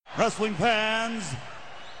Wrestling fans,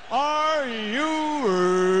 are you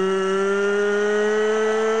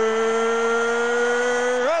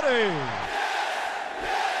ready?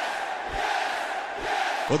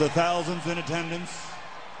 For the thousands in attendance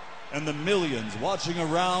and the millions watching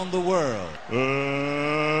around the world,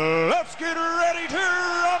 let's get ready to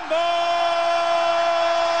rumble!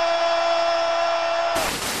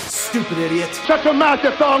 Stupid idiot. Shut your mouth,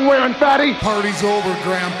 you thong-wearing fatty. Party's over,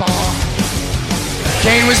 Grandpa.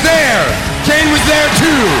 Kane was there. Kane was there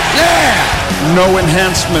too. Yeah. No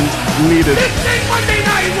enhancement needed. This ain't Monday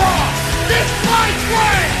Night Raw. This fight's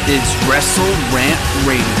way. It's Wrestle Rant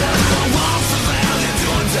Radio.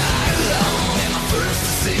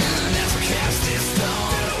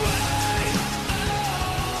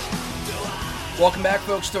 Welcome back,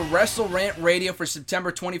 folks, to Wrestle Rant Radio for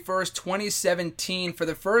September 21st, 2017. For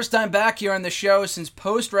the first time back here on the show since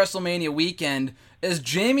post-WrestleMania weekend is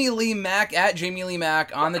Jamie Lee Mack at Jamie Lee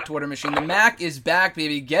Mack on the Twitter machine. The Mac is back,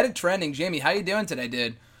 baby. Get it trending. Jamie, how you doing today,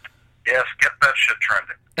 dude? Yes, get that shit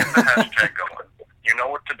trending. Get the hashtag going. You know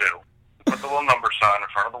what to do. Put the little number sign in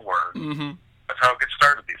front of the word. Mm-hmm. That's how it gets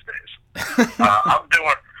started these days. I'm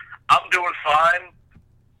doing fine.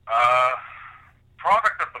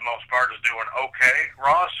 Product, at the most part, is doing okay.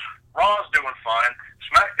 Raw's doing fine.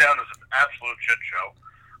 SmackDown is an absolute shit show.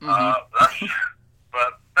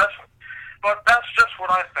 That's just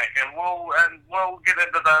what I think, and we'll get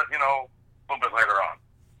into that, a little bit later on.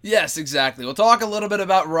 Yes, exactly. We'll talk a little bit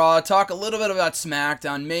about Raw, talk a little bit about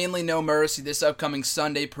SmackDown, mainly No Mercy this upcoming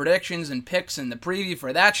Sunday, predictions and picks and the preview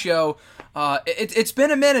for that show. It's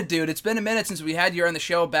been a minute, dude. It's been a minute since we had you on the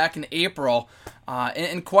show back in April,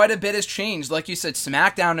 and quite a bit has changed. Like you said,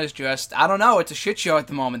 SmackDown is just, I don't know, it's a shit show at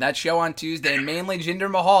the moment. That show on Tuesday, and mainly Jinder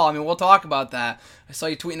Mahal. I mean, we'll talk about that. I saw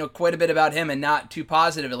you tweeting quite a bit about him, and not too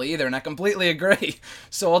positively either, and I completely agree.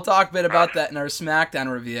 So we'll talk a bit about that in our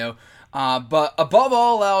SmackDown review. But above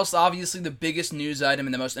all else, obviously the biggest news item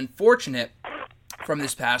and the most unfortunate from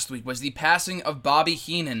this past week was the passing of Bobby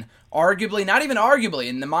Heenan. Arguably, not even arguably,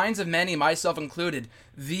 in the minds of many, myself included,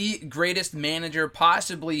 the greatest manager,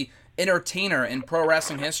 possibly entertainer in pro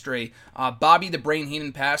wrestling history. Bobby the Brain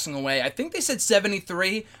Heenan passing away. I think they said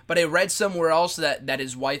 73, but I read somewhere else that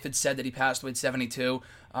his wife had said that he passed away at 72.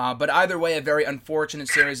 But either way, a very unfortunate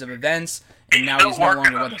series of events, and now he's no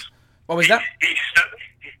longer with us. What was that?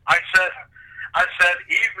 I said,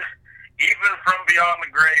 even from beyond the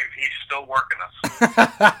grave, he's still working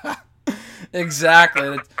us.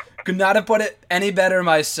 Exactly. Could not have put it any better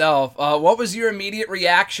myself. What was your immediate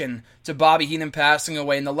reaction to Bobby Heenan passing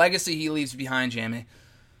away and the legacy he leaves behind, Jamie?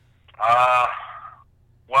 The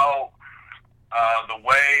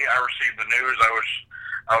way I received the news,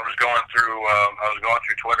 I was going through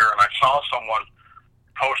Twitter, and I saw someone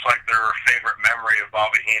post like their favorite memory of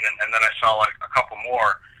Bobby Heenan, and then I saw like a couple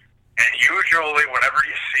more. And usually, whenever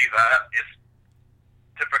you see that, it's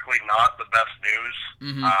typically not the best news.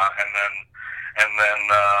 Mm-hmm. And then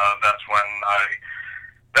that's when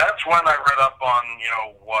I read up on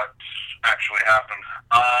what actually happened.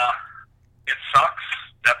 It sucks,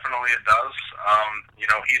 definitely it does.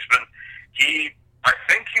 I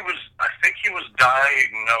think he was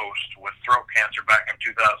diagnosed with throat cancer back in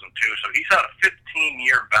 2002. So he's had a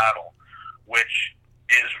 15-year battle, which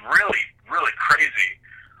is really, really crazy.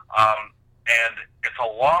 And it's a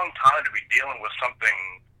long time to be dealing with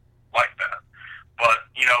something like that. But,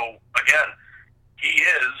 again,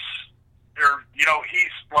 he's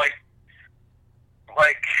like,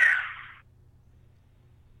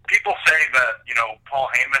 people say that, Paul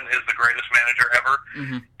Heyman is the greatest manager ever.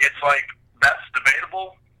 Mm-hmm. It's like, that's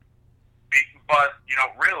debatable. But,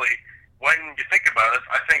 really, when you think about it,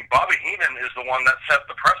 I think Bobby Heenan is the one that set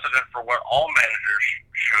the precedent for what all managers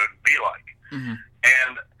should be like. Mm-hmm.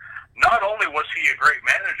 And not only was he a great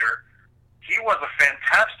manager, he was a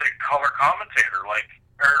fantastic color commentator.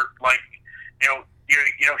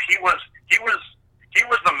 He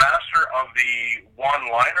was the master of the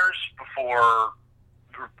one-liners before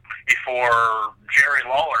Jerry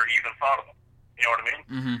Lawler even thought of them. You know what I mean?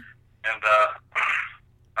 Mm-hmm.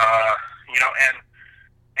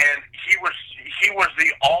 And he was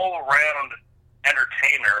the all-around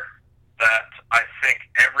entertainer that I think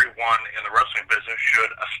everyone in the wrestling business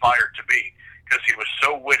should aspire to be, because he was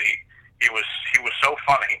so witty, he was so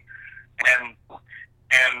funny, and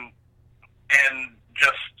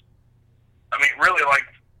just, I mean, really, like,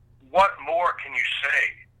 what more can you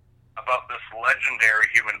say about this legendary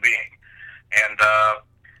human being?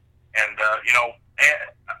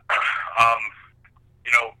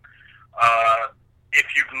 If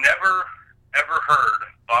you've never ever heard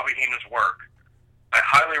Bobby Heenan's work, I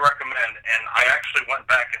highly recommend, and I actually went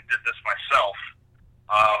back and did this myself.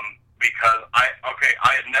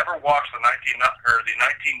 watched the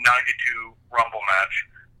 1992 Rumble match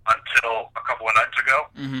until a couple of nights ago.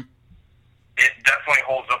 Mm-hmm. It definitely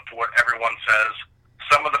holds up to what everyone says.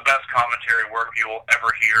 Some of the best commentary work you will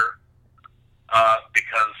ever hear,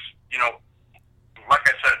 because, you know, like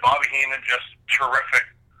I said, Bobby Heenan, just terrific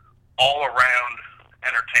all-around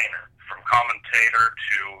entertainer, from commentator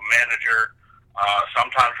to manager,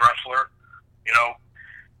 sometimes wrestler. You know,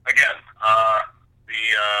 again, the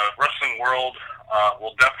wrestling world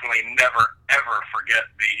will definitely never, ever forget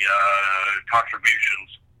the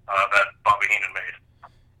contributions that Bobby Heenan made.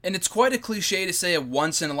 And it's quite a cliche to say a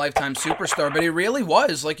once-in-a-lifetime superstar, but he really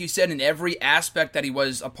was, like you said, in every aspect that he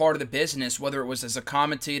was a part of the business, whether it was as a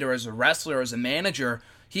commentator, as a wrestler, as a manager.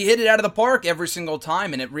 He hit it out of the park every single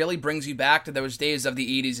time, and it really brings you back to those days of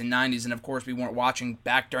the 80s and 90s, and of course we weren't watching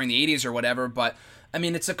back during the 80s or whatever, but I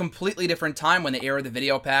mean, it's a completely different time when they air the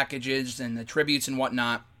video packages and the tributes and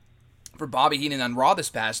whatnot for Bobby Heenan on Raw this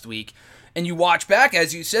past week, and you watch back,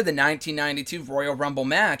 as you said, the 1992 Royal Rumble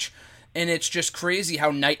match, and it's just crazy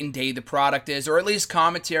how night and day the product is, or at least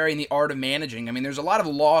commentary and the art of managing. I mean, there's a lot of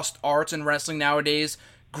lost arts in wrestling nowadays.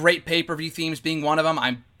 Great pay-per-view themes being one of them.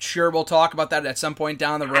 I'm sure we'll talk about that at some point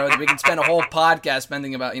down the road. We can spend a whole podcast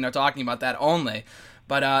talking about that only.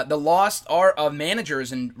 But the lost art of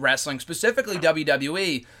managers in wrestling, specifically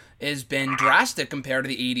WWE, has been drastic compared to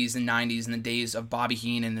the 80s and 90s and the days of Bobby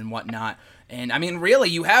Heenan and whatnot. And I mean, really,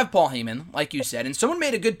 you have Paul Heyman, like you said, and someone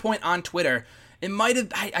made a good point on Twitter. It might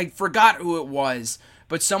have, I forgot who it was,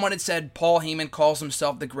 but someone had said Paul Heyman calls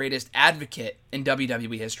himself the greatest advocate in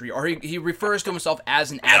WWE history, or he refers to himself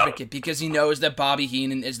as an advocate because he knows that Bobby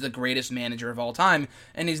Heenan is the greatest manager of all time,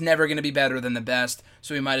 and he's never going to be better than the best,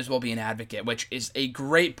 so he might as well be an advocate, which is a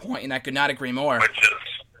great point, and I could not agree more. Which is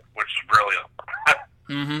brilliant.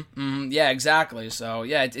 Yeah, exactly. So,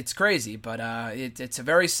 yeah, it's crazy, but it's a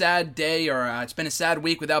very sad day, or it's been a sad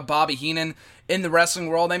week without Bobby Heenan in the wrestling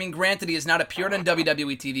world. I mean, granted, he has not appeared on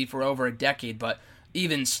WWE TV for over a decade, but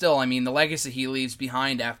even still, I mean, the legacy he leaves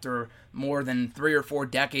behind after more than 3 or 4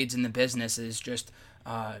 decades in the business is just,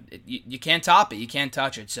 you can't top it, you can't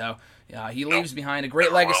touch it. So, he leaves behind a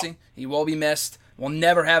great legacy. He will be missed. We'll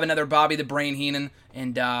never have another Bobby the Brain Heenan.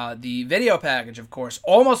 And the video package, of course,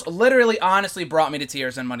 almost literally honestly brought me to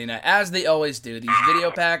tears on Monday night, as they always do. These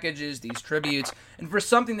video packages, these tributes, and for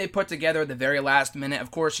something they put together at the very last minute,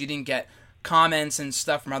 of course, you didn't get comments and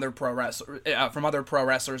stuff from other pro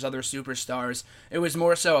wrestlers, other superstars. It was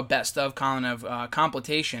more so a best of kind of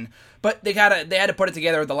compilation. But they had to put it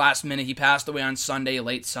together at the last minute. He passed away on Sunday,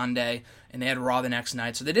 late Sunday, and they had Raw the next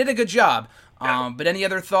night. So they did a good job. But any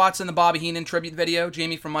other thoughts on the Bobby Heenan tribute video,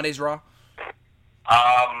 Jamie, from Monday's Raw?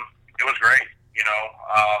 It was great, and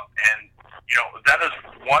that is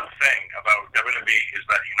one thing about WWE is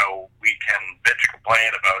that, we can bitch and complain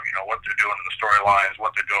about, what they're doing in the storylines, what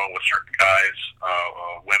they're doing with certain guys,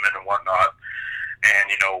 women and whatnot, and,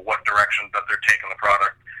 what direction that they're taking the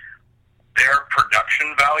product. Their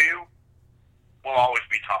production value will always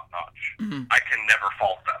be top-notch. Mm-hmm. I can never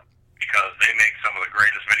fault them because they make some of the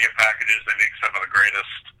greatest video packages. They make some of the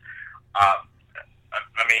greatest,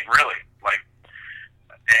 really,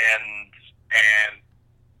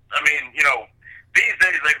 these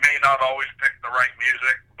days they may not always pick the right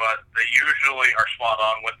music, but they usually are spot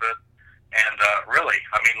on with it. And really,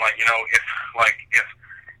 if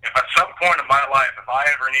at some point in my life, if I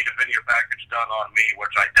ever need a video package done on me,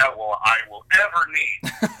 which I doubt I will ever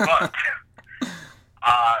need, but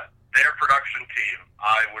their production team,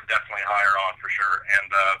 I would definitely hire on for sure.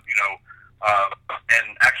 And and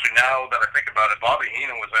actually now that I think about it, Bobby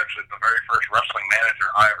Heenan was actually the very first wrestling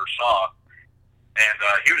manager I ever saw. And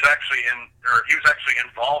he was actually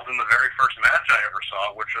involved in the very first match I ever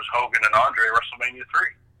saw, which was Hogan and Andre at WrestleMania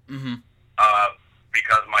 3. Mm-hmm.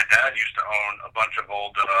 Because my dad used to own a bunch of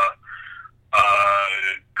old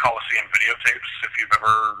Coliseum videotapes, if you've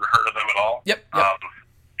ever heard of them at all. Yep.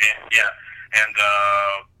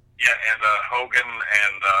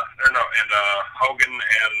 Hogan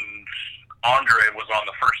and Andre was on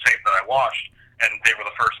the first tape that I watched, and they were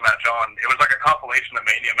the first match on. It was like a compilation of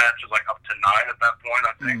Mania matches, like up to 9 at that point,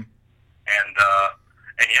 I think. Mm. And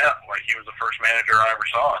he was the first manager I ever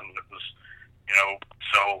saw, and it was,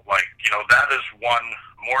 that is one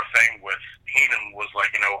more thing with Heenan was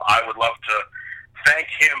I would love to thank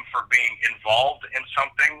him for being involved in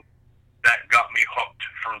something that got me hooked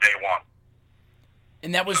from day one.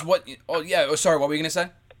 And that was what? Oh yeah. Oh, sorry. What were you gonna say?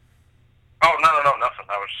 Oh no, nothing.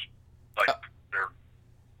 I was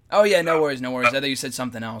Oh yeah, no worries. I thought you said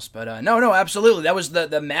something else, but no, absolutely. That was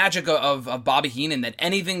the magic of Bobby Heenan. That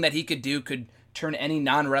anything that he could do could turn any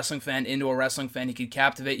non-wrestling fan into a wrestling fan. He could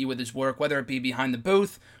captivate you with his work, whether it be behind the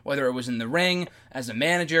booth, whether it was in the ring, as a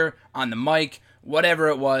manager, on the mic, whatever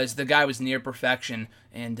it was. The guy was near perfection.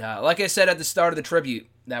 And like I said at the start of the tribute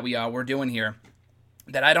that we're doing here,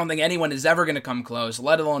 that I don't think anyone is ever going to come close,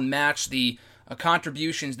 let alone match the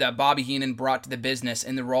contributions that Bobby Heenan brought to the business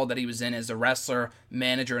in the role that he was in as a wrestler,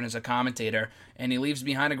 manager, and as a commentator. And he leaves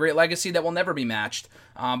behind a great legacy that will never be matched.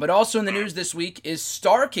 But also in the news this week is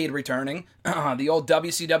Starrcade returning, the old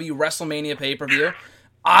WCW WrestleMania pay-per-view.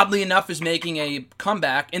 Oddly enough, is making a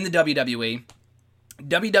comeback in the WWE.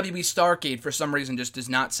 WWE Starrcade, for some reason, just does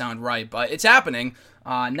not sound right, but it's happening.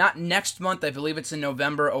 Not next month, I believe it's in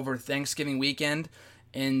November over Thanksgiving weekend.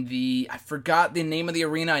 I forgot the name of the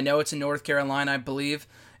arena. I know it's in North Carolina, I believe,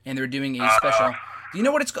 and they're doing a special. Do you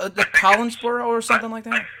know what it's called? The Collinsboro or something like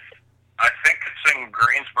that? I think it's in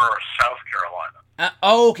Greensboro, South Carolina.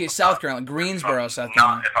 Okay, South Carolina. Greensboro, South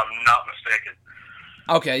Carolina. If I'm not mistaken.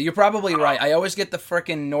 Okay, you're probably right. I always get the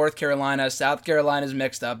frickin' North Carolina, South Carolinas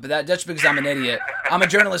mixed up, but that's because I'm an idiot. I'm a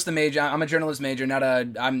journalist major. I'm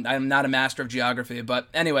I'm not a master of geography. But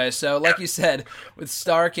anyway, so like you said, with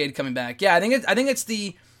Starrcade coming back, yeah, I think it's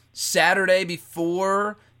the Saturday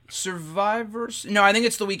before Survivor. No, I think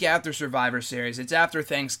it's the week after Survivor Series. It's after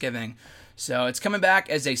Thanksgiving. So it's coming back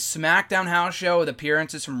as a SmackDown house show with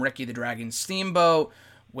appearances from Ricky the Dragon Steamboat,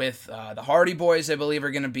 with the Hardy Boys, I believe,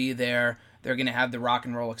 are going to be there. They're going to have the Rock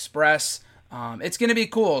and Roll Express. It's going to be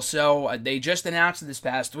cool. So they just announced it this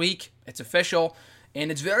past week. It's official. And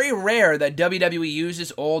it's very rare that WWE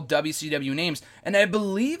uses old WCW names. And I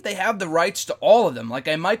believe they have the rights to all of them. Like,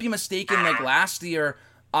 I might be mistaken, like last year,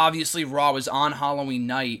 obviously Raw was on Halloween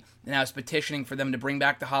night, and I was petitioning for them to bring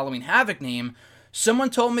back the Halloween Havoc name. Someone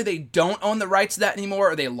told me they don't own the rights to that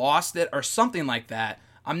anymore, or they lost it, or something like that.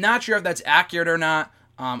 I'm not sure if that's accurate or not,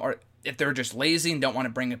 or if they're just lazy and don't want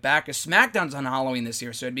to bring it back. SmackDown's on Halloween this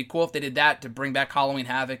year, so it'd be cool if they did that to bring back Halloween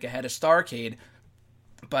Havoc ahead of Starrcade.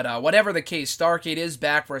 But whatever the case, Starrcade is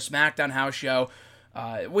back for a SmackDown house show,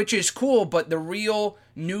 which is cool, but the real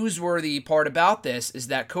newsworthy part about this is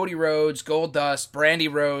that Cody Rhodes, Goldust,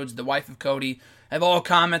 Brandi Rhodes, the wife of Cody, have all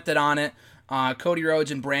commented on it. Cody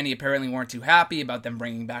Rhodes and Brandi apparently weren't too happy about them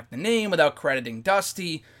bringing back the name without crediting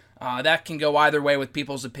Dusty. That can go either way with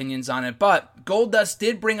people's opinions on it, but Goldust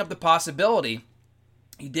did bring up the possibility.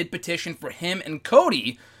 He did petition for him and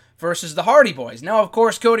Cody versus the Hardy Boys. Now, of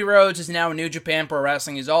course, Cody Rhodes is now in New Japan Pro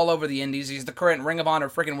Wrestling. He's all over the indies. He's the current Ring of Honor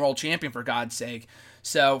freaking world champion, for God's sake.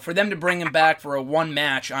 So for them to bring him back for a one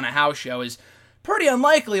match on a house show is pretty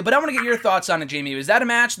unlikely, but I want to get your thoughts on it, Jamie. Is that a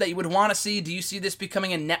match that you would want to see? Do you see this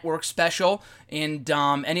becoming a network special? And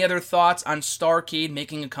any other thoughts on Starrcade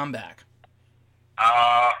making a comeback?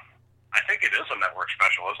 I think it is a network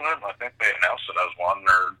special, isn't it? I think they announced it as one,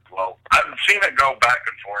 I've seen it go back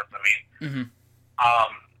and forth. I mean,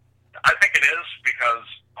 I think it is because,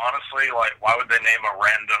 honestly, like, why would they name a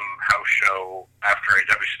random house show after a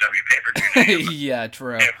WCW pay-per-view name? Yeah,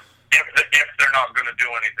 true. If they're not going to do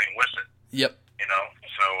anything with it. Yep. You know,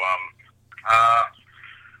 so,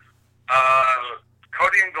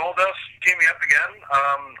 Cody and Goldust teaming up again,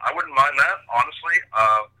 I wouldn't mind that, honestly.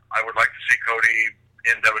 I would like to see Cody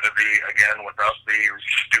in WWE again without the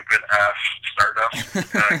stupid-ass Stardust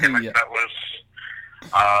gimmick. Yeah. That was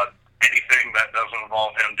anything that doesn't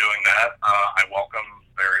involve him doing that, I welcome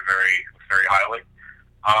very, very, very highly.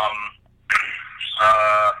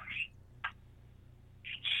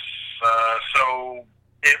 So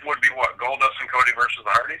it would be what, Goldust and Cody versus the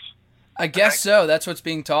Hardys? I guess so. That's what's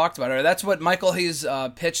being talked about. Or that's what Michael Hayes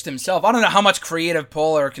pitched himself. I don't know how much creative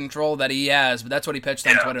pull or control that he has, but that's what he pitched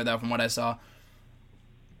on Twitter, though, from what I saw.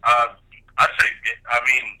 I'd say, I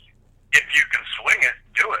mean, if you can swing it,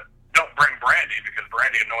 do it. Don't bring Brandi, because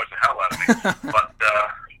Brandi annoys the hell out of me. But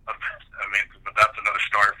that's another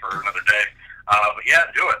story for another day. But yeah,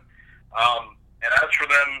 do it. And as for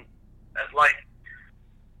them, like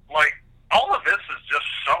all of this is just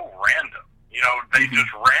so random. You know, they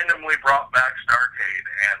just randomly brought back Starrcade,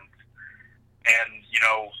 and you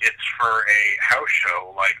know, it's for a house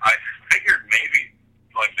show. Like, I figured maybe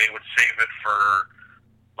like they would save it for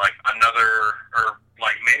like another, or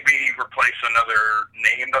like maybe replace another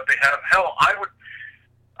name that they have. Hell, I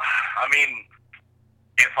mean,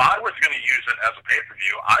 if I was going to use it as a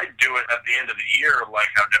pay-per-view, I'd do it at the end of the year like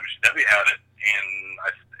how WCW had it,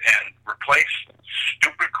 and replace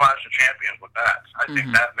stupid Clash of Champions with that. I think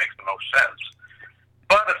that makes the most sense.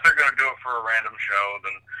 But if they're going to do it for a random show,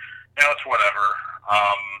 then, you know, it's whatever.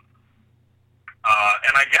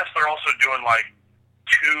 And I guess they're also doing like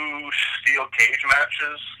 2 steel cage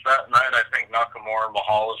matches that night. I think Nakamura and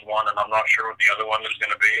Mahal is one, and I'm not sure what the other one is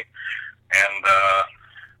going to be. And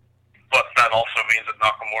but that also means that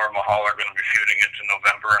Nakamura and Mahal are going to be feuding into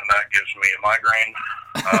November, and that gives me a migraine.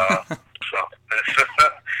 So it's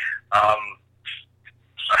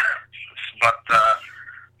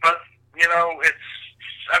but you know, it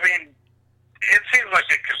seems like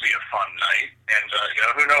it could be a fun night, and you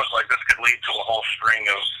know, who knows? Like, this could lead to a whole string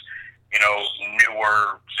of, you know,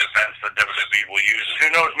 newer events that WWE will use.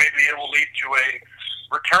 Who knows? Maybe it will lead to a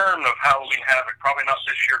return of Halloween Havoc. Probably not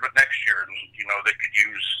this year, but next year. And you know, they could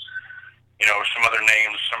use, you know, some other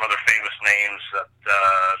names, some other famous names that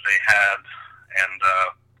they had, and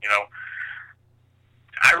you know,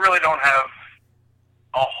 I really don't have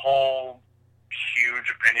a whole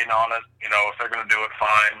huge opinion on it. You know, if they're going to do it,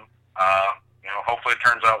 fine. You know, hopefully it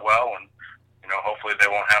turns out well, and you know, hopefully they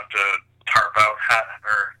won't have to tarp out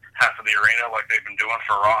half of the arena like they've been doing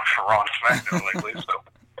for Raw and SmackDown lately. So,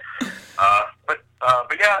 but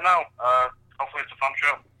yeah, no. Hopefully it's a fun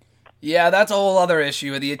show. Yeah, that's a whole other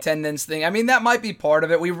issue with the attendance thing. I mean, that might be part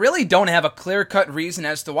of it. We really don't have a clear-cut reason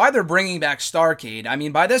as to why they're bringing back Starrcade. I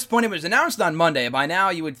mean, by this point, it was announced on Monday. By now,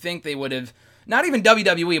 you would think they would have, not even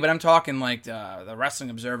WWE, but I'm talking like the Wrestling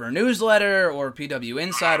Observer newsletter or PW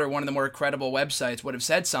Insider, one of the more credible websites, would have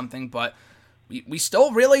said something, but we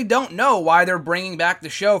still really don't know why they're bringing back the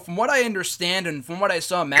show. From what I understand and from what I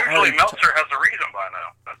saw, Matt Usually Hardy... Meltzer has a reason by now.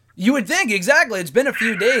 You would think, exactly. It's been a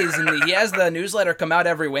few days, and he has the newsletter come out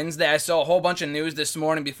every Wednesday. I saw a whole bunch of news this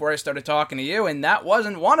morning before I started talking to you, and that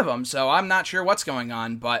wasn't one of them, so I'm not sure what's going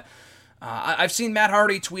on. But I've seen Matt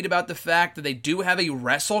Hardy tweet about the fact that they do have a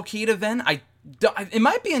WrestleCade event. It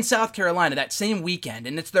might be in South Carolina that same weekend,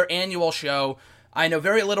 and it's their annual show. I know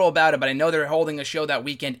very little about it, but I know they're holding a show that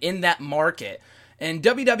weekend in that market. And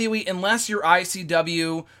WWE, unless you're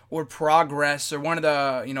ICW or Progress or one of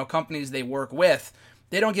the companies they work with,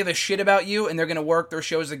 they don't give a shit about you, and they're going to work their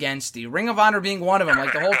shows against you. Ring of Honor being one of them,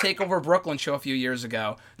 like the whole TakeOver Brooklyn show a few years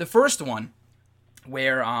ago. The first one,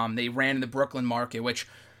 where they ran in the Brooklyn market, which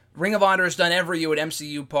Ring of Honor has done every year at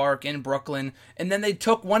MCU Park in Brooklyn, and then they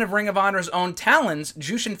took one of Ring of Honor's own talents,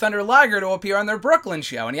 Jushin Thunder Liger, to appear on their Brooklyn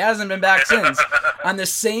show, and he hasn't been back since, on the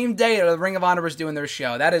same day that Ring of Honor was doing their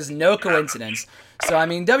show. That is no coincidence. So, I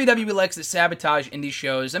mean, WWE likes to sabotage indie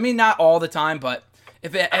shows. I mean, not all the time, but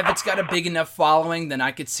if it's got a big enough following, then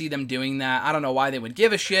I could see them doing that. I don't know why they would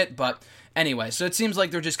give a shit, but anyway, so it seems like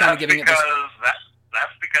they're just kind of giving it this...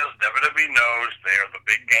 That's because WWE knows they are the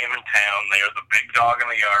big game in town. They are the big dog in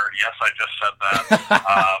the yard. Yes, I just said that.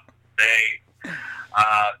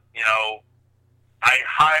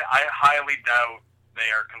 I highly doubt they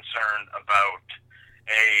are concerned about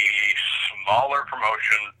a smaller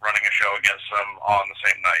promotion running a show against them on the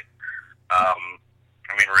same night. I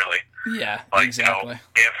mean, really. Yeah, like, exactly.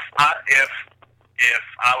 You know, if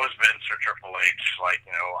I was Vince or Triple H, like,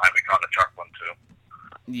 you know, I'd be kind of chuckling too.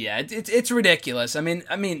 Yeah, it's ridiculous. I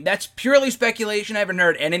mean that's purely speculation. I haven't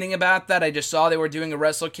heard anything about that. I just saw they were doing a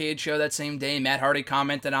WrestleCade show that same day. Matt Hardy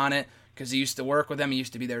commented on it because he used to work with them. He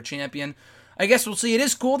used to be their champion. I guess we'll see. It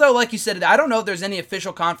is cool though. Like you said, I don't know if there's any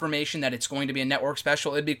official confirmation that it's going to be a network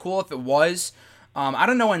special. It'd be cool if it was. I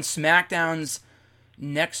don't know when SmackDown's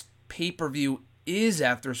next pay-per-view is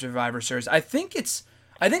after Survivor Series. I think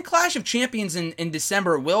Clash of Champions in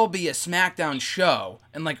December will be a SmackDown show,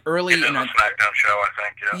 and like early. It is a SmackDown show, I think.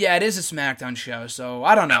 Yeah, it is a SmackDown show. So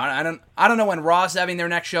I don't know. I don't know when Raw's having their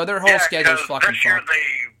next show. Their whole schedule is fucking this year fucked.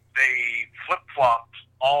 they flip flopped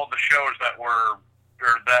all the shows that were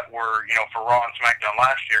for Raw and SmackDown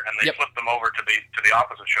last year, and they flipped them over to the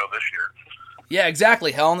opposite show this year. Yeah,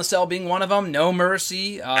 exactly. Hell in a Cell being one of them. No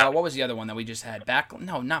Mercy. What was the other one that we just had?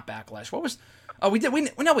 Not Backlash. What was? Oh, we did.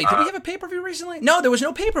 Did we have a pay-per-view recently? No, there was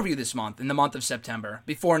no pay-per-view this month, in the month of September,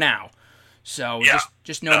 before now. So,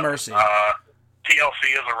 just No Mercy.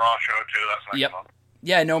 TLC is a Raw show, too. That's next month.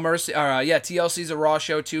 Yeah, No Mercy. TLC's a Raw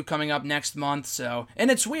show, too, coming up next month. So, and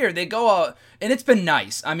it's weird. They go and it's been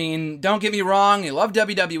nice. I mean, don't get me wrong. You love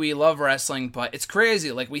WWE, love wrestling, but it's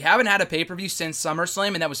crazy. Like, we haven't had a pay-per-view since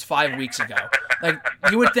SummerSlam, and that was 5 weeks ago. Like,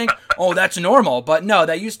 you would think, oh, that's normal. But no,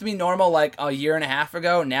 that used to be normal like a year and a half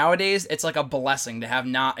ago. Nowadays, it's like a blessing to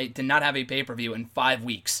not have a pay-per-view in 5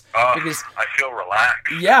 weeks. Because I feel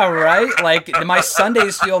relaxed. Yeah, right? Like, my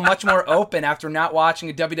Sundays feel much more open after not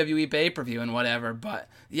watching a WWE pay-per-view and whatever. But,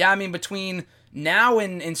 yeah, I mean, between now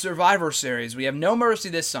and Survivor Series, we have No Mercy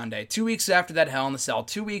this Sunday. 2 weeks after that, Hell in a Cell.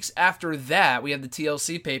 2 weeks after that, we have the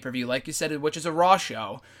TLC pay-per-view, like you said, which is a Raw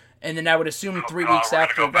show. And then I would assume 3 weeks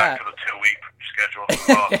after go back that. To the 2-week schedule.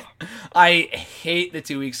 I hate the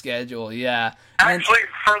 2-week schedule, yeah. Actually,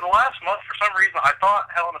 for the last month, for some reason, I thought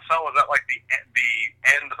Hell in a Cell was at like the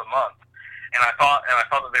end of the month. And I thought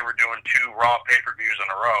that they were doing 2 Raw pay-per-views in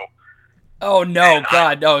a row. Oh no,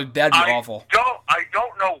 God, no, that'd be awful. I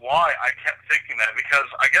don't know why I kept thinking that, because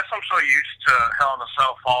I guess I'm so used to Hell in a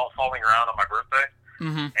Cell falling around on my birthday,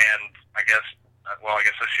 and I guess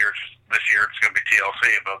this year it's going to be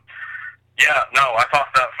TLC, but yeah, no, I thought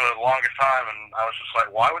that for the longest time, and I was just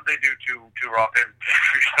like, why would they do two Raw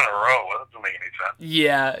pay-per-views in a row? That doesn't make any sense.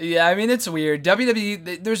 Yeah, I mean, it's weird.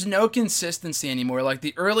 WWE, there's no consistency anymore. Like,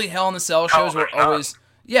 the early Hell in a Cell shows were always...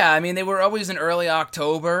 Yeah, I mean, they were always in early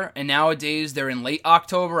October, and nowadays they're in late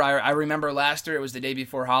October. I remember last year it was the day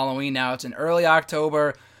before Halloween. Now it's in early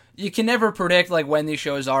October. You can never predict, like, when these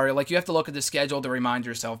shows are. Like, you have to look at the schedule to remind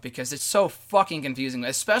yourself, because it's so fucking confusing,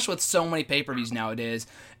 especially with so many pay-per-views nowadays.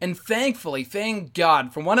 And thankfully, thank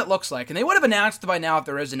God, from what it looks like, and they would have announced by now if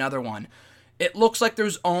there is another one, it looks like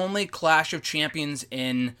there's only Clash of Champions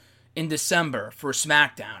in December for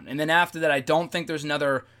SmackDown. And then after that, I don't think there's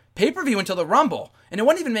another pay-per-view until the Rumble. And it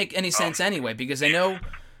wouldn't even make any sense anyway, because I know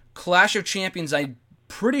Clash of Champions, I'm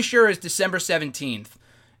pretty sure, is December 17th.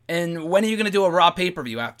 And when are you going to do a Raw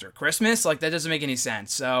pay-per-view after? Christmas? Like, that doesn't make any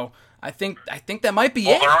sense. So I think that might be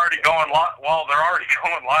it. They're already going live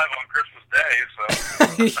on Christmas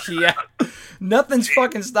Day, so... Yeah. Nothing's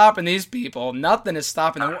fucking stopping these people. Nothing is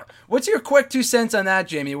stopping them. What's your quick 2 cents on that,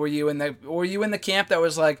 Jamie? Were you in the camp that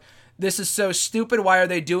was like, this is so stupid, why are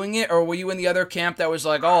they doing it? Or were you in the other camp that was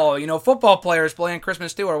like, oh, you know, football players playing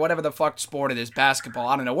Christmas too, or whatever the fuck sport it is, basketball?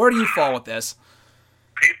 I don't know. Where do you fall with this?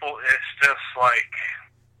 People, it's just like,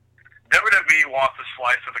 WWE wants a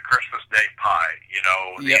slice of the Christmas Day pie. You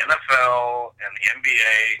know, the NFL and the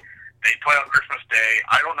NBA, they play on Christmas Day.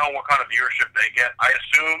 I don't know what kind of viewership they get. I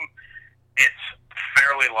assume it's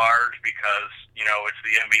fairly large because, you know, it's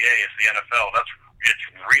the NBA, it's the NFL. It's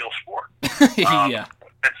real sport. Yeah.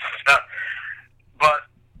 But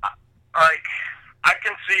like, I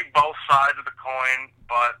can see both sides of the coin,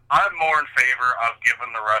 but I'm more in favor of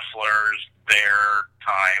giving the wrestlers their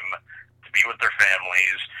time to be with their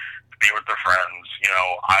families, to be with their friends. You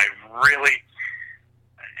know, I really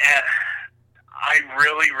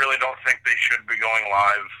don't think they should be going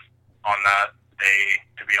live on that day,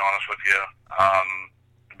 to be honest with you,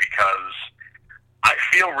 because I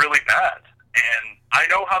feel really bad. And I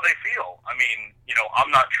know how they feel. I mean, you know,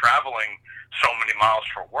 I'm not traveling so many miles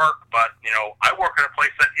for work, but, you know, I work at a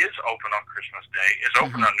place that is open on Christmas Day, is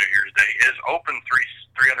open on New Year's Day, is open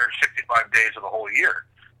 365 days of the whole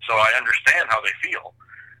year. So I understand how they feel.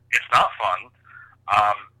 It's not fun.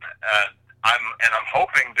 I'm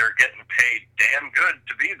hoping they're getting paid damn good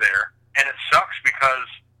to be there. And it sucks because,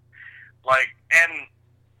 like,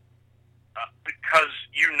 because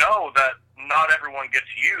you know that not everyone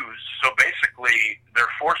gets used, so basically they're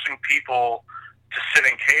forcing people to sit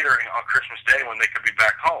in catering on Christmas Day when they could be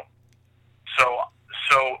back home. So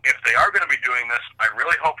if they are going to be doing this, I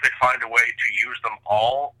really hope they find a way to use them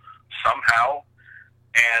all somehow,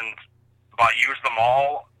 and by use them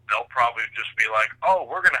all, they'll probably just be like, oh,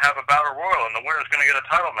 we're going to have a Battle Royal, and the winner's going to get a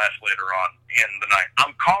title match later on in the night.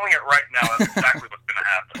 I'm calling it right now. That's exactly what's going to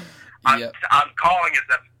happen. I'm calling it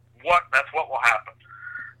that's what will happen.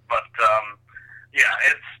 But, yeah,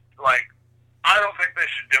 it's like, I don't think they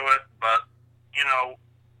should do it, but, you know,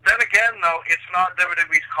 then again, though, it's not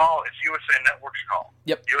WWE's call, it's USA Network's call.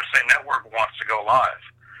 Yep. USA Network wants to go live.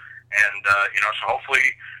 And, you know, so hopefully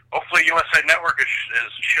USA Network is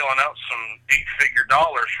shilling out some 8-figure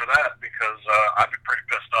dollars for that, because I'd be pretty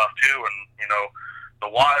pissed off, too. And, you know, the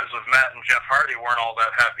wives of Matt and Jeff Hardy weren't all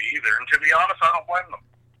that happy either. And to be honest, I don't blame them.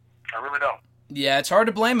 I really don't. Yeah, it's hard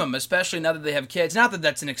to blame them, especially now that they have kids. Not that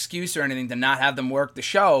that's an excuse or anything to not have them work the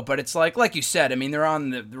show, but it's like you said, I mean, they're on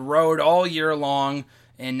the road all year long,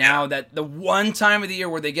 and now that the one time of the year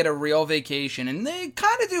where they get a real vacation, and they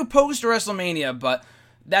kind of do post-WrestleMania, but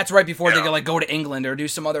that's right before they can, like, go to England or do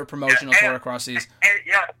some other promotional tour across these. And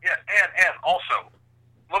also,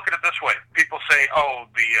 look at it this way. People say, oh,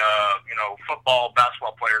 the, you know, football,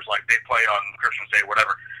 basketball players, like, they play on Christmas Day,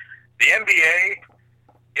 whatever. The NBA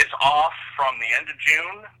is off from the end of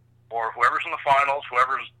June, or whoever's in the finals,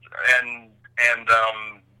 and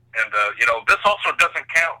you know, this also doesn't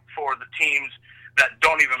count for the teams that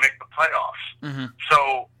don't even make the playoffs. Mm-hmm.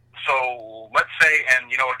 So let's say, and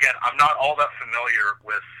you know, again, I'm not all that familiar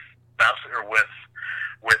with the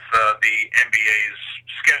NBA's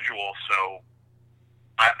schedule, so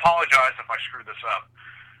I apologize if I screw this up.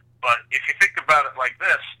 But if you think about it like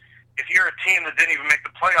this, if you're a team that didn't even make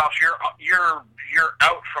the playoffs, you're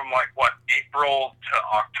out from, like, what, April to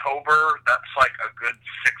October? That's like a good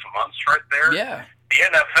 6 months right there. Yeah. The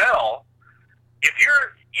NFL, if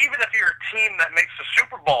you're a team that makes the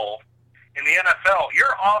Super Bowl in the NFL,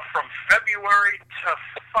 you're off from February to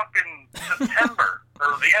fucking September.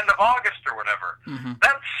 or the end of August or whatever.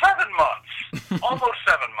 That's 7 months, almost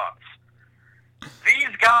 7 months.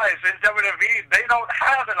 These guys in WWE, they don't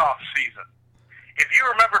have an off season. If you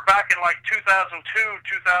remember back in like 2002,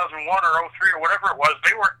 2001, or 03, or whatever it was,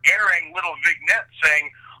 they were airing little vignettes saying,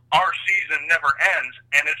 our season never ends,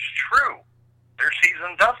 and it's true. Their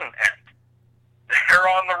season doesn't end. They're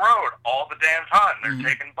on the road all the damn time. They're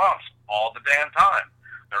taking bumps all the damn time.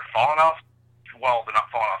 They're falling off, well, they're not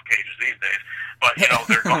falling off cages these days, but, you know,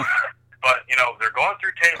 they're going... But, you know, they're going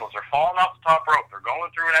through tables. They're falling off the top rope. They're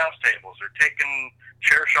going through announce tables. They're taking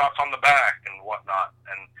chair shots on the back and whatnot.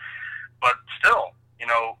 But still, you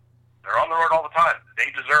know, they're on the road all the time.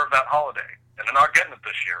 They deserve that holiday. And they're not getting it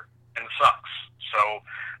this year. And it sucks. So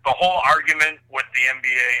the whole argument with the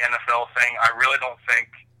NBA, NFL thing, I really don't think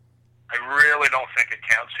it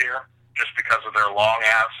counts here just because of their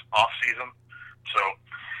long-ass off-season. So,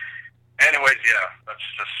 anyways, yeah,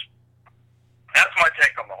 that's my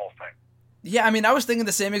take on the whole thing. Yeah, I mean, I was thinking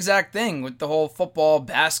the same exact thing with the whole football,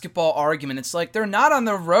 basketball argument. It's like they're not on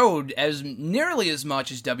the road as nearly as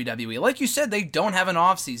much as WWE. Like you said, they don't have an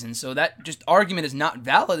offseason, so that just argument is not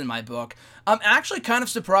valid in my book. I'm actually kind of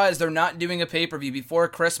surprised they're not doing a pay-per-view before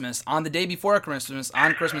Christmas, on the day before Christmas,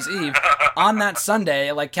 on Christmas Eve, on that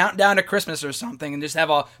Sunday, like countdown to Christmas or something, and just have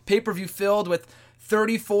a pay-per-view filled with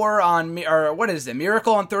 34 on, or what is it,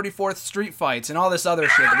 Miracle on 34th Street fights and all this other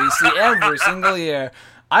shit that we see every single year.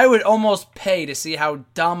 I would almost pay to see how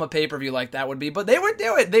dumb a pay-per-view like that would be, but they would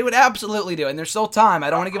do it. They would absolutely do it, and there's still time. I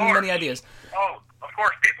don't want to give them any ideas. Oh, of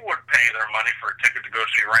course, people would pay their money for a ticket to go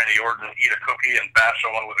see Randy Orton eat a cookie and bash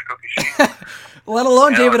someone with a cookie sheet. Let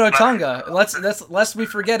alone David Otunga. Lest we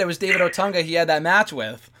forget, it was David Otunga he had that match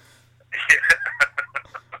with.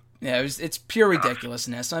 Yeah, it's pure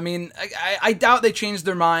ridiculousness. I mean, I doubt they changed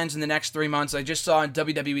their minds in the next 3 months. I just saw on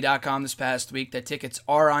WWE.com this past week that tickets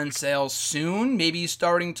are on sale soon, maybe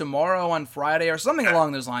starting tomorrow on Friday or something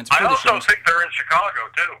along those lines. I also think they're in Chicago,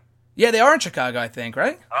 too. Yeah, they are in Chicago, I think,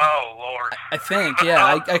 right? Oh, Lord. I think,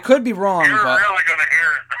 yeah. I could be wrong, You're but... really going to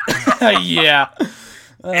hear it. Yeah.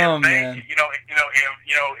 Oh, man. You know,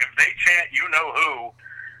 if they chant, you know who,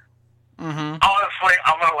 honestly,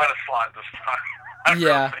 I'm going to let it slide this time. I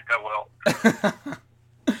really think I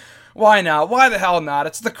will. Why not? Why the hell not?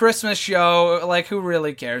 It's the Christmas show. Like, who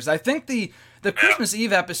really cares? I think the Christmas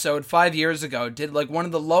Eve episode 5 years ago did, like, one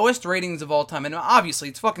of the lowest ratings of all time. And obviously,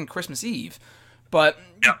 it's fucking Christmas Eve. But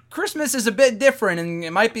Christmas is a bit different, and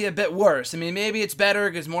it might be a bit worse. I mean, maybe it's better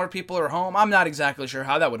because more people are home. I'm not exactly sure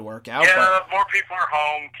how that would work out. Yeah, but more people are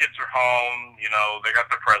home. Kids are home. You know, they got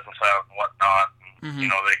their presents out and whatnot. And, you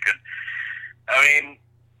know, they could... I mean...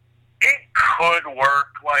 It could work,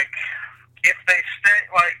 like, if they stay,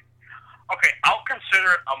 like, okay, I'll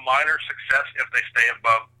consider it a minor success if they stay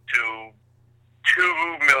above 2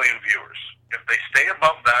 million viewers. If they stay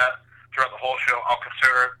above that throughout the whole show, I'll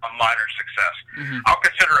consider it a minor success. I'll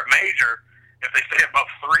consider it major if they stay above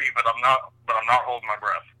 3, but I'm not holding my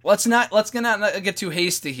breath. Let's not get too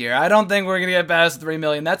hasty here. I don't think we're going to get past 3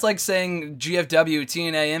 million. That's like saying GFW,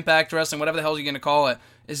 TNA, Impact Wrestling, whatever the hell you're going to call it,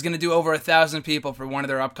 is going to do over 1,000 people for one of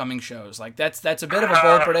their upcoming shows. Like, that's a bit of a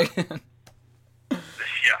bold prediction. Yeah.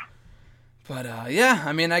 But, yeah,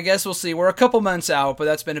 I mean, I guess we'll see. We're a couple months out, but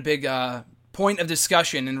that's been a big point of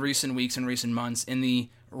discussion in recent weeks and recent months in the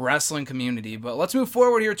wrestling community. But let's move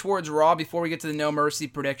forward here towards Raw before we get to the No Mercy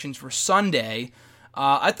predictions for Sunday.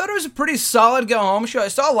 I thought it was a pretty solid go-home show. I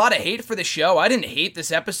saw a lot of hate for the show. I didn't hate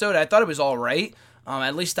this episode. I thought it was all right.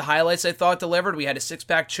 At least the highlights I thought delivered. We had a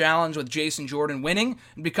six-pack challenge with Jason Jordan winning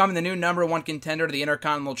and becoming the new #1 contender to the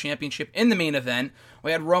Intercontinental Championship in the main event.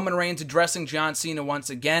 We had Roman Reigns addressing John Cena once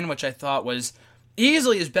again, which I thought was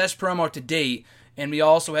easily his best promo to date. And we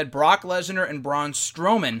also had Brock Lesnar and Braun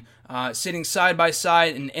Strowman sitting side by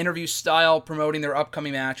side in interview style, promoting their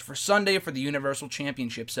upcoming match for Sunday for the Universal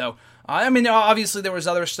Championship. So, I mean, obviously there was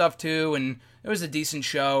other stuff too, and it was a decent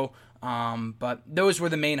show. But those were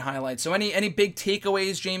the main highlights. So any big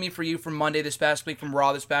takeaways, Jamie, for you from Monday this past week, from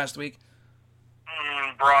Raw this past week?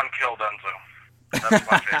 Braun killed Enzo.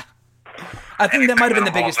 That's my favorite. I think that might have been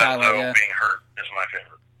the biggest highlight. Yeah. Being hurt is my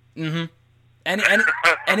favorite.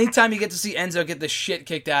 Anytime you get to see Enzo get the shit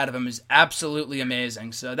kicked out of him is absolutely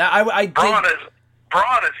amazing. So that Braun is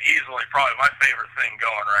easily probably my favorite thing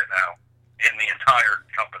going right now in the entire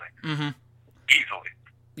company. Easily.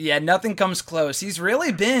 Yeah, nothing comes close. He's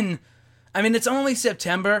really been... I mean, it's only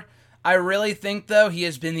September. I really think, though, he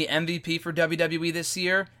has been the MVP for WWE this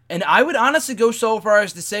year. And I would honestly go so far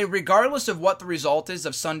as to say, regardless of what the result is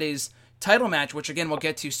of Sunday's title match, which, again, we'll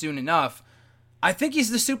get to soon enough, I think he's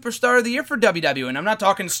the superstar of the year for WWE. And I'm not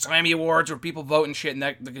talking Slammy Awards where people vote and shit, and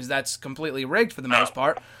that, because that's completely rigged for the most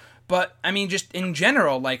part. But, I mean, just in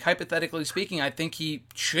general, like, hypothetically speaking, I think he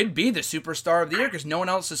should be the superstar of the year because no one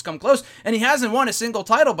else has come close. And he hasn't won a single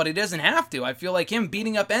title, but he doesn't have to. I feel like him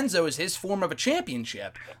beating up Enzo is his form of a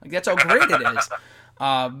championship. Like, that's how great it is.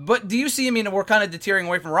 But do you see, I mean, we're kind of deterring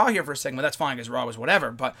away from Raw here for a second, but that's fine because Raw was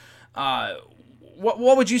whatever. But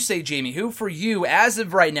what would you say, Jamie? Who, for you, as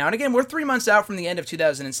of right now, and again, we're 3 months out from the end of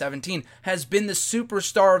 2017, has been the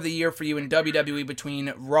superstar of the year for you in WWE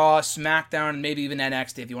between Raw, SmackDown, and maybe even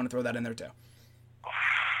NXT, if you want to throw that in there, too?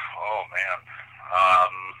 Oh, man.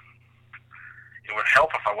 It would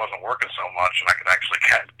help if I wasn't working so much and I could actually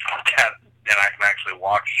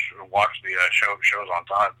watch the shows on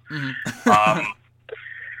time. Mm-hmm.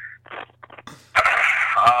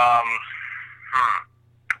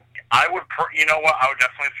 I would, you know what? I would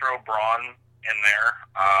definitely throw Braun in there.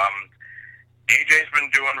 AJ's been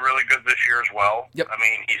doing really good this year as well. Yep. I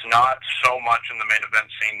mean, he's not so much in the main event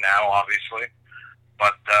scene now, obviously,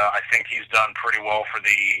 but I think he's done pretty well for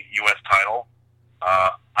the U.S. title.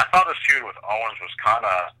 I thought his feud with Owens was kind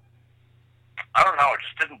of, I don't know, it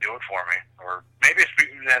just didn't do it for me. Or maybe it's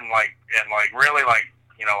really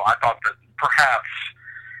you know, I thought that perhaps,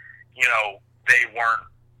 you know, they weren't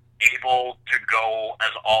able to go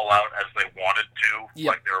as all out as they wanted to. Yep.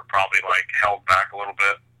 Like, they were probably, like, held back a little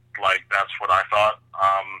bit. Like, that's what I thought.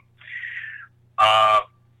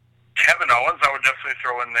 Kevin Owens, I would definitely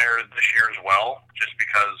throw in there this year as well, just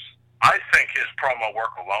because I think his promo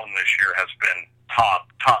work alone this year has been top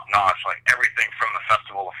notch. Like, everything from the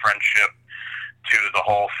Festival of Friendship to the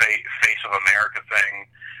whole Face of America thing,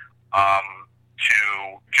 to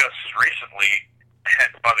just as recently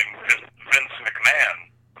headbutting Vince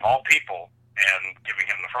McMahon, of all people, and giving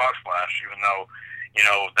him the frog splash, even though, you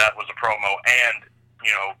know, that was a promo and, you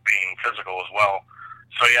know, being physical as well.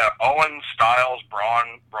 So, yeah, Owens, Styles,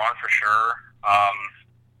 Braun for sure.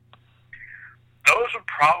 Those would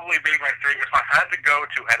probably be my three. If I had to go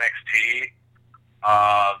to NXT,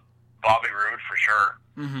 Bobby Roode for sure.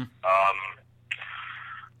 Mm-hmm.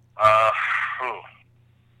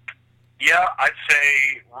 Yeah, I'd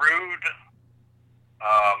say Roode,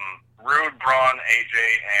 Braun, AJ,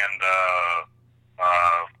 and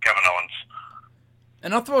Kevin Owens.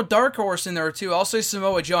 And I'll throw a dark horse in there, too. I'll say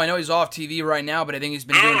Samoa Joe. I know he's off TV right now, but I think he's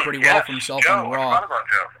been doing pretty well for himself on Raw.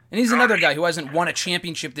 And he's another guy who hasn't won a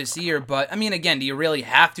championship this year, but, I mean, again, do you really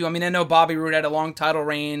have to? I mean, I know Bobby Roode had a long title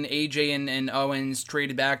reign, AJ and Owens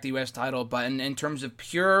traded back the U.S. title, but in terms of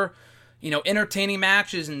pure, you know, entertaining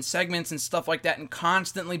matches and segments and stuff like that, and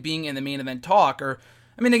constantly being in the main event talk, or,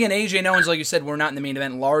 I mean, again, AJ and Owens, like you said, were not in the main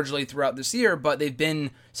event largely throughout this year, but they've been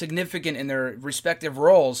significant in their respective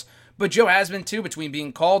roles. But Joe has been, too, between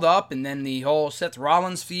being called up and then the whole Seth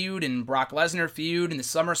Rollins feud and Brock Lesnar feud and the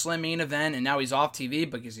SummerSlam main event, and now he's off TV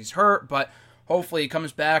because he's hurt, but hopefully he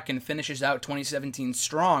comes back and finishes out 2017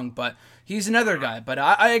 strong. But he's another guy. But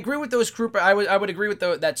I agree with those group. I would agree with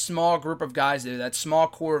that small group of guys there, that small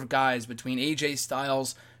core of guys between AJ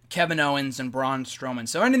Styles, Kevin Owens, and Braun Strowman.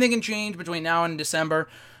 So anything can change between now and December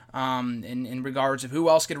in regards of who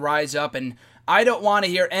else could rise up. And I don't want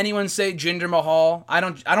to hear anyone say Jinder Mahal. I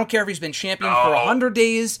don't care if he's been champion for 100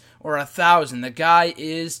 days or 1,000. The guy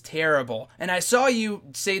is terrible. And I saw you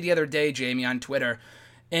say the other day, Jamie, on Twitter,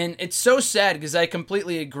 and it's so sad because I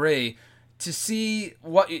completely agree, to see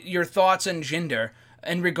what your thoughts on Jinder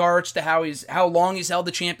in regards to how long he's held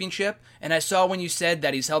the championship. And I saw when you said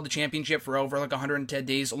that he's held the championship for over like 110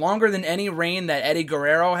 days, longer than any reign that Eddie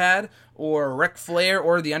Guerrero had, or Ric Flair,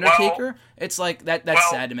 or The Undertaker. It's like that's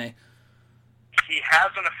sad to me. He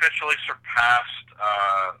hasn't officially surpassed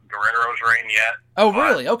Guerrero's reign yet. Oh,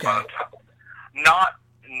 really? Okay. Not.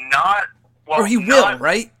 Well, or he will,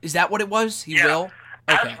 right? Is that what it was? He will?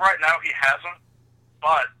 Okay. As of right now, he hasn't.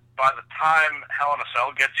 But by the time Hell in a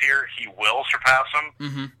Cell gets here, he will surpass him.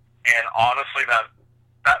 Mm-hmm. And honestly, that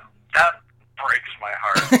breaks my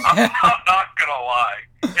heart. I'm not gonna lie.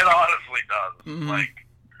 It honestly does. Mm-hmm. Like,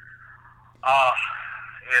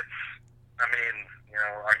 it's. I mean, you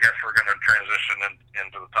know, I guess we're gonna transition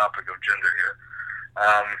into the topic of Jinder here.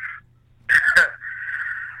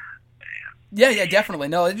 Yeah, definitely.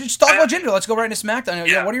 No, just talk about Jinder. Let's go right into SmackDown.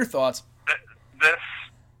 Yeah, what are your thoughts?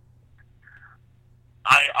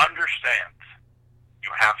 I understand. You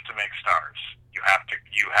have to make stars. You have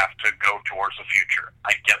to go towards the future.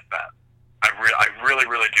 I get that. I really,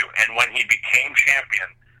 really do. And when he became champion,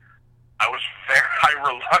 I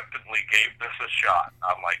reluctantly gave this a shot.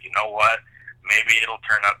 I'm like, you know what? Maybe it'll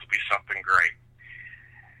turn out to be something great.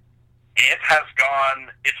 It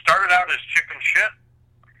started out as chicken shit.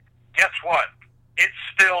 Guess what? It's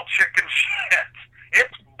still chicken shit.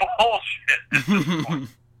 It's bullshit at this point.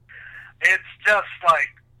 It's just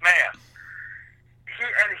like, man.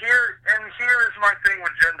 my thing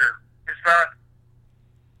with Jinder is that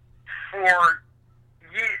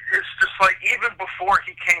it's just like even before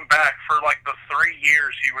he came back for like the 3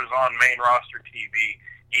 years he was on main roster TV,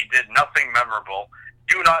 he did nothing memorable.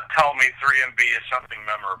 Do not tell me 3MB is something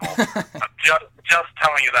memorable. I'm just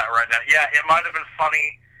telling you that right now. Yeah, it might have been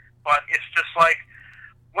funny, but it's just like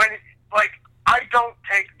I don't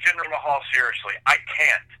take Jinder Mahal seriously. I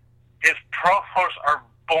can't. His promos are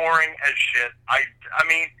boring as shit. I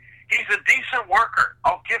mean, he's a decent worker.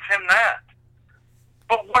 I'll give him that.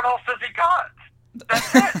 But what else has he got?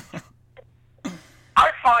 That's it.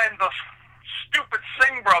 I find the stupid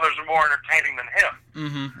Singh brothers are more entertaining than him.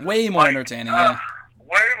 Mm-hmm. Way more entertaining, yeah.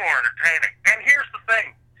 Way more entertaining. And here's the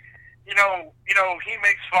thing. You know, he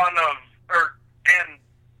makes fun of,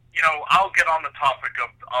 I'll get on the topic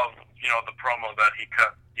of the promo that he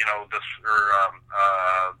cut,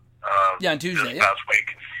 on Tuesday, this past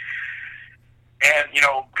week. And,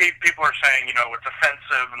 people are saying, it's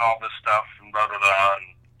offensive and all this stuff and blah, blah, blah.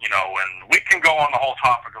 And, and we can go on the whole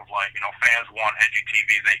topic of, fans want edgy TV,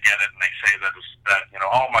 they get it, and they say that,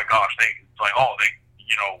 oh my gosh, they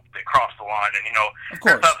crossed the line. And, of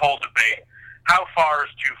course, there's that whole debate. How far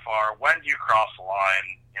is too far? When do you cross the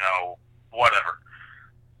line? Whatever.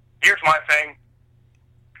 Here's my thing.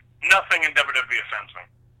 Nothing in WWE offends me.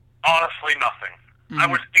 Honestly, nothing. Mm-hmm. I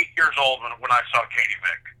was 8 years old when I saw Katie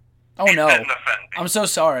Vick. Oh, it no. didn't offend me. I'm so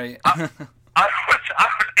sorry. I was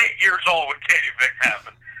 8 years old when Katie Vick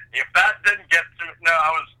happened. If that didn't get to me, no,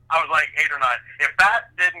 I was like 8 or 9. If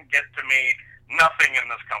that didn't get to me, nothing in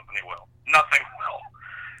this company will. Nothing will.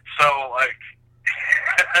 So,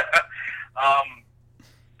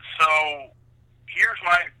 so here's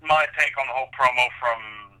my take on the whole promo from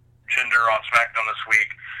Jinder on SmackDown this week,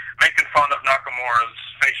 making fun of Nakamura's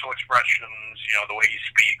facial expressions, the way he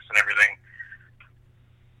speaks and everything.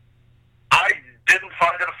 I didn't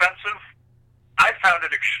find it offensive. I found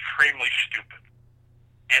it extremely stupid.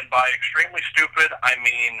 And by extremely stupid, I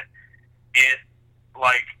mean it,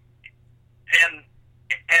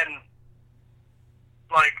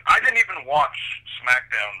 I didn't even watch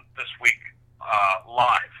SmackDown this week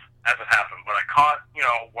live as it happened, but I caught,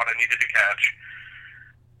 what I needed to catch.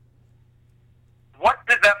 What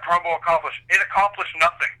did that promo accomplish? It accomplished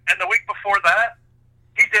nothing. And the week before that,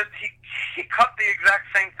 he cut the exact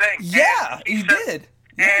same thing. Yeah, he did.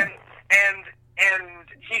 Yeah. And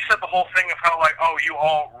he said the whole thing of how, you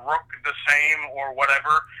all rook the same or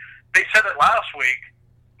whatever. They said it last week.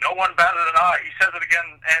 No one batted an eye. He says it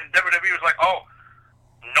again, and WWE was like, oh,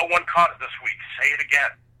 no one caught it this week. Say it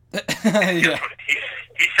again. Yeah.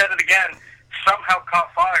 He said it again, somehow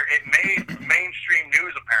caught fire. It made mainstream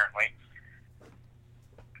news, apparently.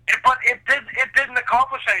 But it didn't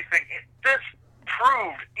accomplish anything. This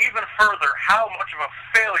proved even further how much of a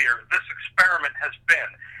failure this experiment has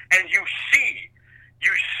been. And you see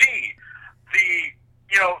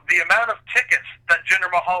the amount of tickets that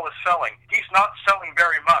Jinder Mahal is selling. He's not selling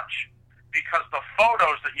very much because the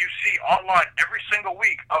photos that you see online every single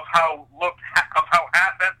week of how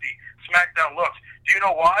half empty SmackDown looks. Do you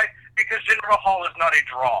know why? Because Jinder Mahal is not a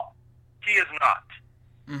draw. He is not.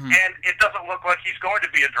 Mm-hmm. And it doesn't look like he's going to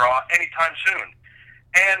be a draw anytime soon.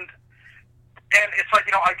 And it's like,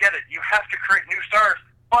 I get it. You have to create new stars.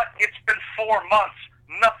 But it's been 4 months.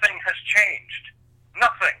 Nothing has changed.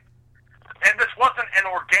 Nothing. And this wasn't an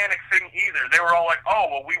organic thing either. They were all like, oh,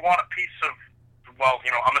 well, we want a piece of,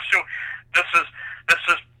 I'm assuming this is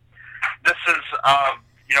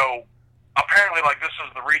apparently this is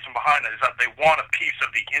the reason behind it, is that they want a piece of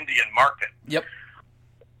the Indian market. Yep.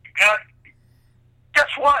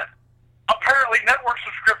 Guess what? Apparently network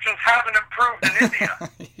subscriptions haven't improved in India.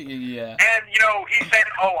 Yeah. And, he's saying,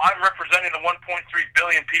 oh, I'm representing the 1.3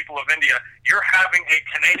 billion people of India. You're having a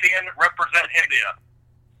Canadian represent India.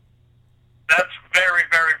 That's very,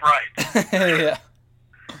 very bright. Yeah.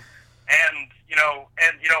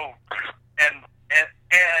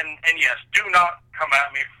 And yes, do not come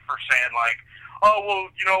at me for saying oh, well,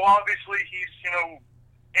 obviously he's,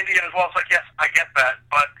 Indian as well. It's like, yes, I get that,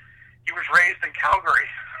 but he was raised in Calgary.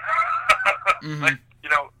 Mm-hmm.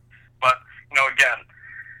 But again,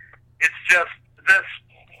 it's just this.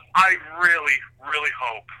 I really, really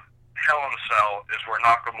hope Hell in a Cell is where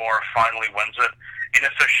Nakamura finally wins it, and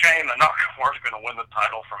it's a shame that Nakamura's going to win the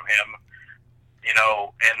title from him.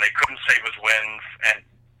 And they couldn't save his win, and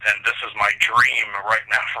this is my dream right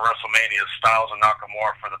now for WrestleMania: Styles and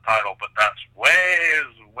Nakamura for the title. But that's ways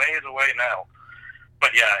away now.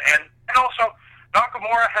 But yeah, and also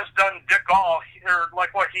Nakamura has done dick all. He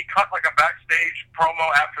cut a backstage promo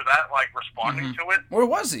after that, responding to it. Where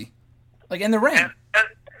was he? In the ring. And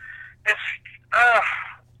it's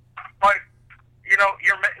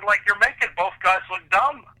you're making both guys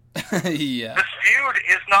Yeah. This feud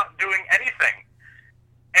is not doing anything,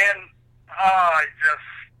 and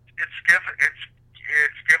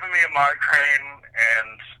it's giving me a migraine,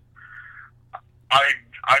 and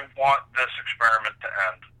I want this experiment to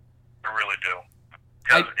end. I really do,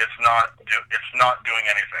 because it's not doing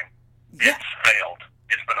anything. Yeah. It's failed.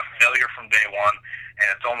 It's been a failure from day one, and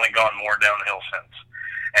it's only gone more downhill since.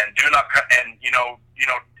 And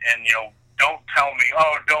don't tell me,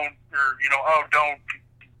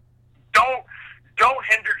 don't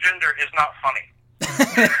hinder Jinder is not funny.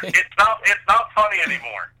 It's not funny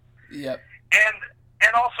anymore. Yep.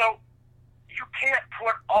 And also, you can't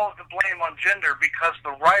put all of the blame on Jinder because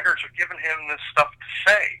the writers are giving him this stuff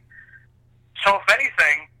to say. So if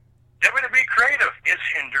anything, WWE Creative is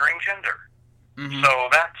hindering Jinder. Mm-hmm. So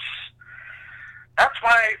that's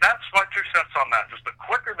my 2 cents on that. Just the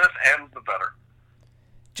quicker this ends, the better.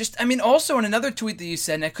 Also in another tweet that you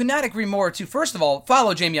said, and I could not agree more too. First of all,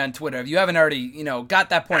 follow Jamie on Twitter. If you haven't already, got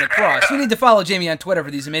that point across, you need to follow Jamie on Twitter for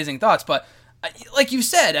these amazing thoughts. But like you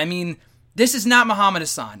said, this is not Muhammad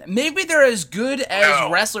Hassan. Maybe they're as good as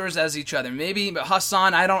wrestlers as each other. Maybe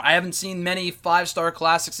Hassan, I haven't seen many 5-star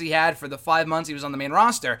classics he had for the 5 months he was on the main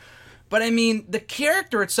roster. But the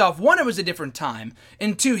character itself, one, it was a different time,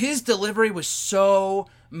 and two, his delivery was so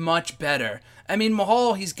much better.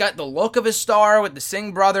 Mahal, he's got the look of a star with the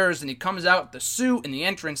Singh brothers, and he comes out with the suit and the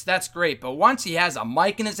entrance, that's great. But once he has a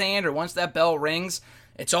mic in his hand, or once that bell rings,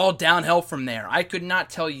 it's all downhill from there. I could not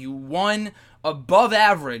tell you one above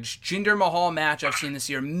average Jinder Mahal match I've seen this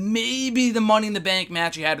year. Maybe the Money in the Bank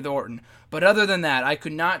match he had with Orton. But other than that, I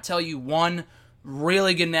could not tell you one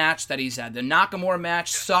really good match that he's had. The Nakamura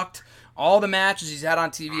match sucked. All the matches he's had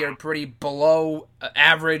on TV are pretty below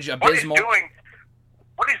average, abysmal.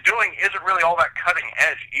 What he's doing isn't really all that cutting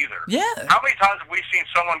edge either. Yeah. How many times have we seen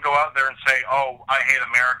someone go out there and say, "Oh, I hate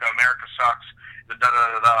America. America sucks." Da da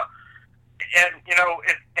da da. And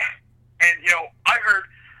I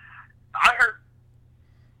heard,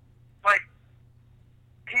 like,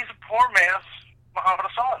 he's a poor man's Muhammad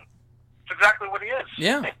Hassan. It's exactly what he is.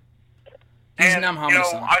 Yeah. He's not Muhammad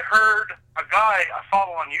Hassan. I heard a guy I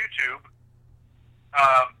follow on YouTube,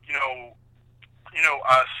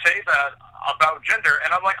 say that about Jinder,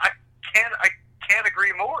 and I'm like, I can't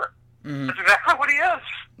agree more. Mm-hmm. That's exactly what he is.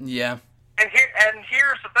 Yeah. And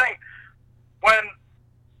here's the thing, when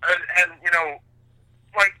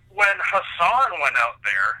Hassan went out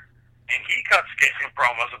there and he cut scathing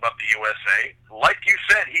promos about the USA, like you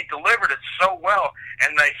said, he delivered it so well,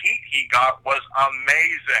 and the heat he got was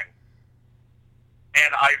amazing.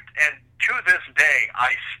 And to this day,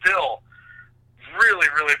 I still really,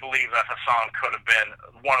 really believe that Hassan could have been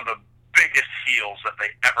one of the biggest heels that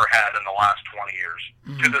they ever had in the last 20 years.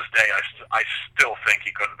 Mm-hmm. To this day, I still think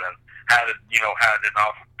he could have been, had it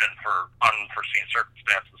not been for unforeseen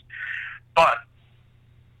circumstances. But,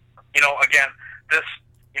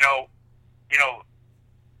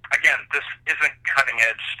 this isn't cutting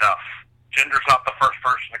edge stuff. Jinder's not the first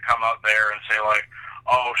person to come out there and say, like,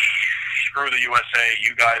 "Oh, screw the USA,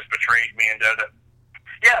 you guys betrayed me," and did it.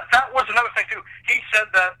 Yeah, that was another thing too. He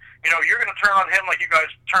said that, you're going to turn on him like you guys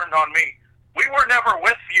turned on me. We were never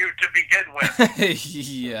with you to begin with.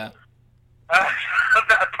 Yeah.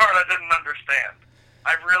 That part I didn't understand.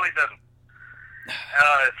 I really didn't.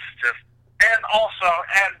 It's just,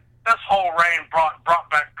 and this whole reign brought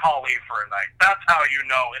back Khali for a night. That's how you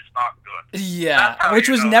know it's not good. Yeah, which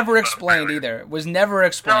was never explained either. It was never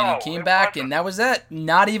explained. No, he came back, and that was it.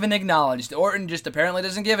 Not even acknowledged. Orton just apparently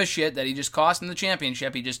doesn't give a shit that he just cost him the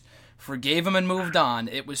championship. He just forgave him and moved on.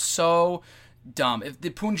 It was so dumb. If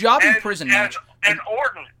the Punjabi prison match... And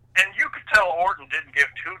Orton... And you could tell Orton didn't give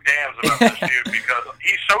 2 damns about this feud because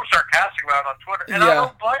he's so sarcastic about it on Twitter, and I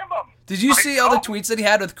don't blame him. Did you see all the tweets that he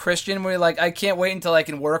had with Christian where I can't wait until I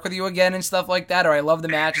can work with you again and stuff like that, or I love the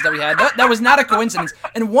matches that we had? That was not a coincidence.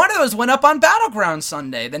 And one of those went up on Battleground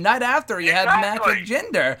Sunday, the night after he had the match with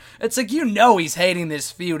Jinder. It's like, he's hating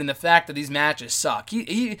this feud and the fact that these matches suck.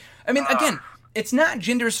 Again, it's not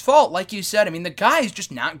Jinder's fault, like you said. The guy is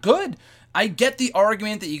just not good. I get the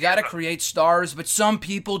argument that you got to create stars, but some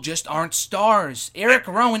people just aren't stars. Eric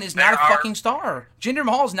Rowan is not a fucking star. Jinder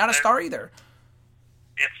Mahal is not a star either.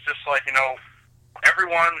 It's just like,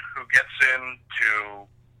 everyone who gets into,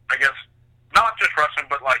 I guess, not just wrestling,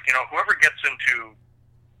 but whoever gets into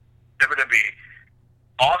WWE,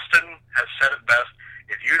 Austin has said it best.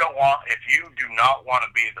 If you do not want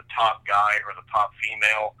to be the top guy or the top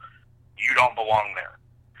female, you don't belong there.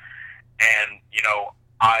 And,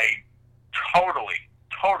 I totally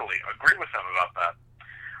agree with them about that.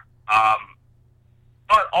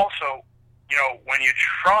 But also, when you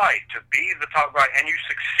try to be the top guy and you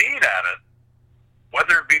succeed at it,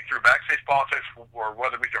 whether it be through backstage politics or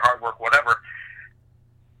whether it be through hard work, whatever.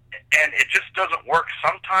 And it just doesn't work.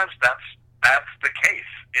 Sometimes that's the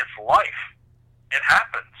case. It's life. It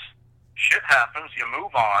happens. Shit happens. You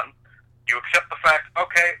move on. You accept the fact,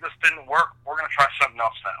 okay, this didn't work. We're going to try something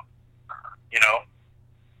else now. You know?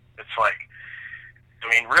 It's like, I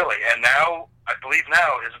mean, really. And now, I believe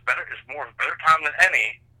now is a better time than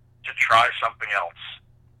any to try something else.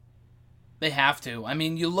 They have to. I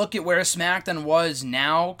mean, you look at where SmackDown was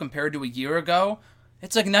now compared to a year ago,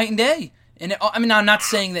 it's like night and day. And I mean, I'm not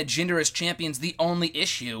saying that Jinder as champion's the only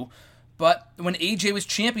issue, but when AJ was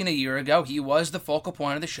champion a year ago, he was the focal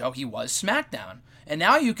point of the show. He was SmackDown. And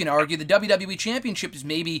now you can argue the WWE Championship is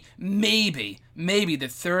maybe the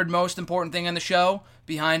third most important thing on the show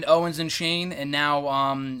behind Owens and Shane and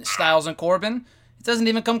now Styles and Corbin. It doesn't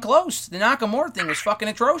even come close. The Nakamura thing was fucking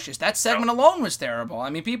atrocious. That segment alone was terrible. I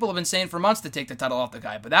mean, people have been saying for months to take the title off the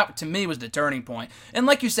guy, but that, to me, was the turning point. And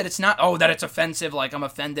like you said, it's not, that it's offensive, like I'm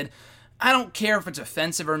offended. I don't care if it's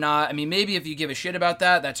offensive or not. I mean, maybe if you give a shit about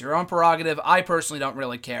that, that's your own prerogative. I personally don't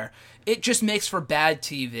really care. It just makes for bad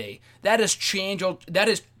TV. That is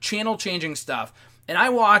channel-changing stuff. And I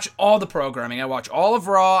watch all the programming. I watch all of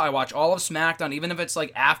Raw. I watch all of SmackDown, even if it's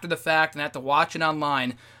like after the fact and I have to watch it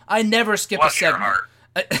online. I never skip a segment.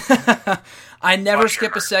 I never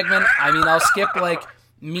skip a segment. I mean, I'll skip like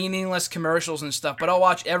meaningless commercials and stuff, but I'll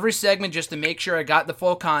watch every segment just to make sure I got the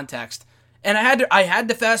full context. And I had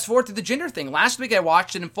to fast forward to the Jinder thing. Last week I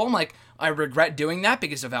watched it in full. I'm like, I regret doing that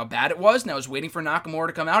because of how bad it was, and I was waiting for Nakamura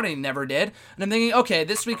to come out, and he never did. And I'm thinking, okay,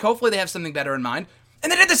 this week hopefully they have something better in mind.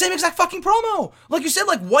 And they did the same exact fucking promo. Like you said,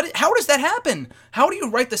 like what? How does that happen? How do you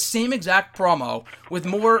write the same exact promo with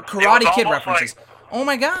more Karate Kid references? Like, oh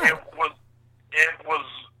my god! It was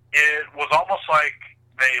almost like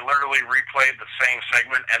they literally replayed the same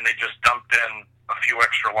segment and they just dumped in a few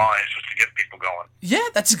extra lines just to get people going. Yeah,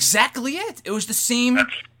 that's exactly it. It was the same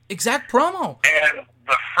exact promo. And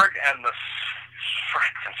the freaking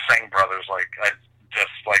Singh brothers,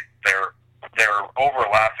 their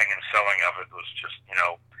overlapping and selling of it was just,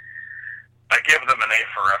 I give them an A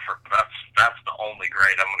for effort. That's the only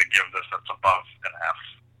grade I'm going to give this that's above an F.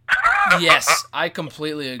 Yes, I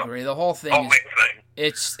completely agree. The whole thing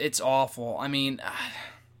it's awful. I mean,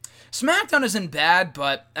 SmackDown isn't bad,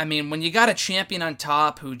 but I mean, when you got a champion on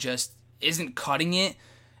top who just isn't cutting it,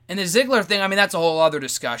 and the Ziggler thing, I mean, that's a whole other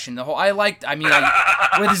discussion. With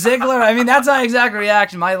Ziggler, I mean, that's my exact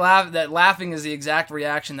reaction. Laughing is the exact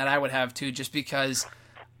reaction that I would have too, just because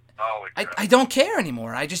I don't care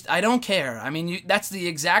anymore. I don't care. I mean, that's the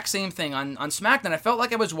exact same thing on SmackDown. I felt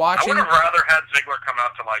like I was watching. I would have rather had Ziggler come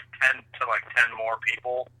out to 10 more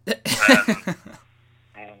people than live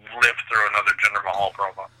through another Jinder Mahal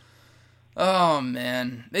promo. Oh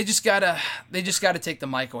man, they just gotta take the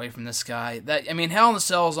mic away from this guy. Hell in a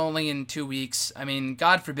Cell is only in 2 weeks. I mean,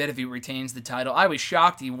 God forbid if he retains the title. I was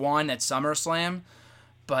shocked he won at SummerSlam,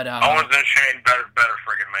 but Owens and Shane better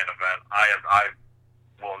friggin' main event.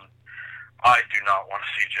 I do not want to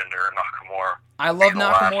see Jinder and Nakamura. I love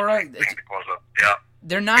Nakamura. Yeah,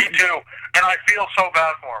 they're not. Me too, and I feel so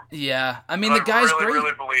bad for him. Yeah, I mean, the guy's great. I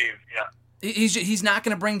really believe, yeah. He's not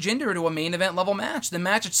going to bring Jinder to a main event level match. The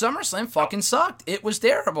match at SummerSlam fucking sucked. It was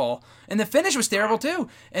terrible. And the finish was terrible too.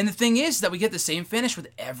 And the thing is that we get the same finish with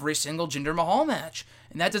every single Jinder Mahal match.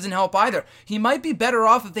 And that doesn't help either. He might be better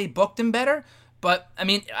off if they booked him better. But, I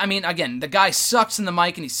mean, again, the guy sucks in the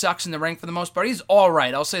mic and he sucks in the ring for the most part. He's all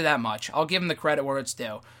right. I'll say that much. I'll give him the credit where it's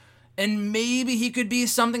due. And maybe he could be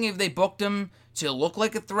something if they booked him to look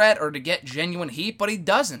like a threat or to get genuine heat, but he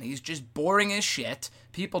doesn't. He's just boring as shit.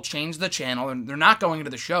 People change the channel, and they're not going to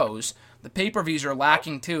the shows. The pay-per-views are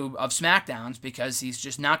lacking, too, of SmackDowns because he's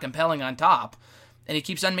just not compelling on top. And he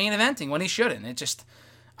keeps on main eventing when he shouldn't. It just,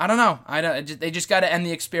 I don't know. They just got to end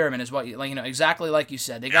the experiment, is what exactly like you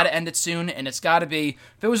said. They got to end it soon, and it's got to be.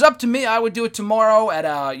 If it was up to me, I would do it tomorrow at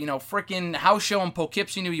a freaking house show in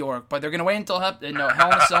Poughkeepsie, New York. But they're gonna wait until Hell in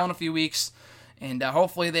a Cell in a few weeks, and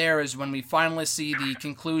hopefully there is when we finally see the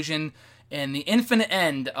conclusion and the infinite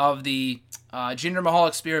end of the Jinder Mahal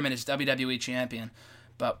experiment as WWE champion.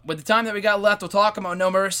 But with the time that we got left, we'll talk about No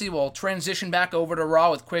Mercy. We'll transition back over to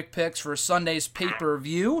Raw with quick picks for Sunday's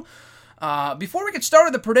pay-per-view. Before we get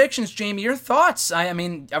started, the predictions, Jamie, your thoughts. I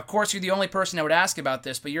mean, of course, you're the only person I would ask about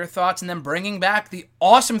this, but your thoughts and then bringing back the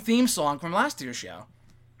awesome theme song from last year's show.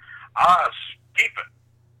 Keep it.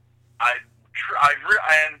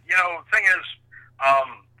 And the thing is,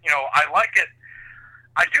 I like it.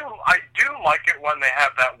 I do like it when they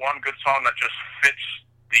have that one good song that just fits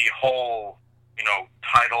the whole,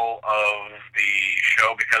 title of the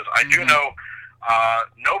show, because I do know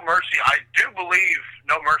No Mercy, I do believe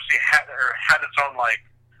No Mercy had its own like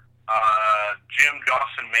Jim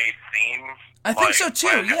Dawson made theme. I think so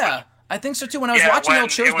too. Yeah, I think so too. When I was watching the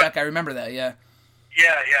old shows back, I remember that. Yeah.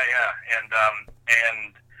 Yeah.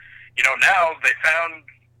 And you know, now they found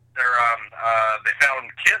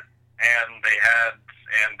Kit, and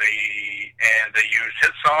they used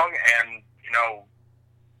his song, and you know,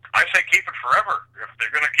 I say keep it forever. If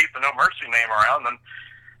they're going to keep the No Mercy name around, then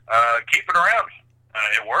keep it around.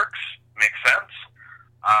 It works, makes sense,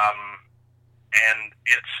 and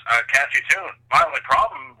it's a catchy tune. My only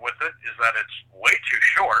problem with it is that it's way too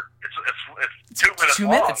short. It's 2 minutes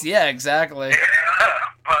long. 2 minutes, yeah, exactly.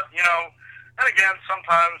 But you know, and again,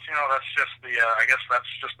 sometimes you know that's just the I guess that's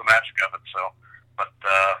just the magic of it. So, but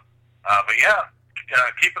yeah,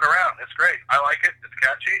 keep it around. It's great. I like it. It's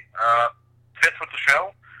catchy. Fits with the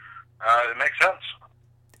show. It makes sense.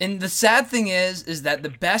 And the sad thing is that the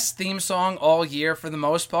best theme song all year, for the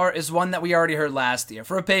most part, is one that we already heard last year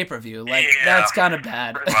for a pay-per-view. Like, that's kind of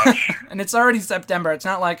bad. And it's already September. It's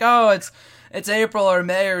not like, oh, it's April or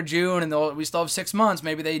May or June, and we still have 6 months.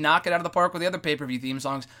 Maybe they knock it out of the park with the other pay-per-view theme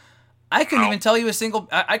songs. I couldn't even tell you a single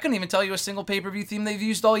pay-per-view theme they've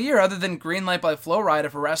used all year, other than Green Light by Flo Rida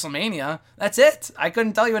for WrestleMania. That's it. I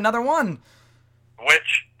couldn't tell you another one.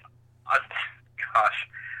 Which, gosh.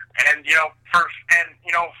 And you know,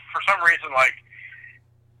 for some reason, like,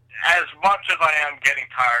 as much as I am getting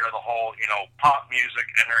tired of the whole, you know, pop music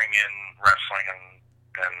entering in wrestling and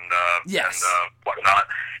whatnot,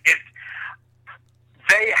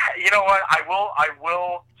 you know what? I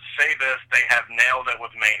will say this: they have nailed it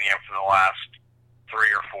with Mania for the last 3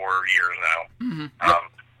 or 4 years now. Mm-hmm.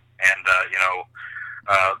 You know,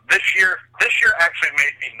 this year actually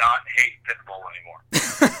made me not hate Pitbull anymore.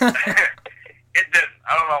 It didn't.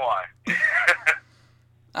 I don't know why.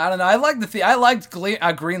 I don't know. I liked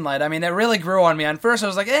Green Light. I mean, it really grew on me. At first, I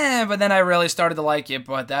was like, but then I really started to like it.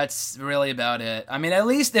 But that's really about it. I mean, at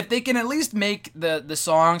least if they can at least make the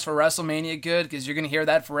songs for WrestleMania good, because you're gonna hear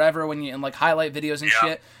that forever when you in like highlight videos and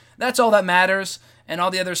shit. That's all that matters. And all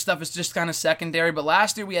the other stuff is just kind of secondary. But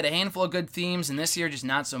last year we had a handful of good themes, and this year just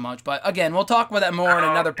not so much. But again, we'll talk about that more in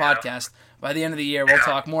another podcast. By the end of the year, we'll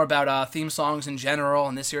talk more about theme songs in general,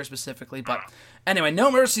 and this year specifically. But anyway, No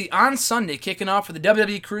Mercy on Sunday, kicking off for the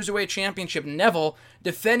WWE Cruiserweight Championship. Neville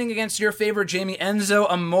defending against your favorite Jamie, Enzo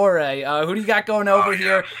Amore. Who do you got going over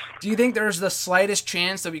here? Do you think there's the slightest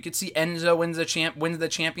chance that we could see Enzo wins the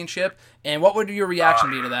championship? And what would your reaction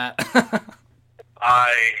be to that?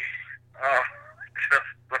 Just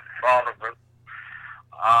the thought of it.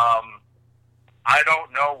 I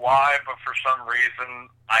don't know why, but for some reason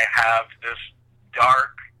I have this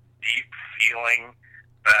dark, deep feeling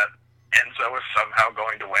that Enzo is somehow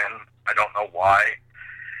going to win. I don't know why.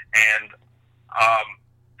 And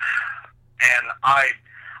I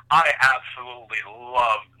absolutely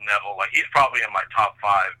love Neville. Like, he's probably in my top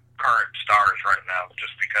 5 current stars right now,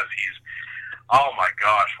 just because oh my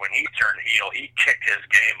gosh, when he turned heel, he kicked his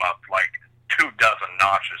game up like 24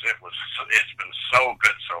 notches. It's been so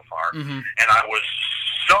good so far. Mm-hmm. And I was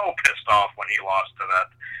so pissed off when he lost to that,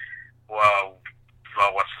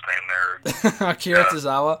 what's his name there? Akira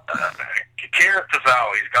Tozawa. Akira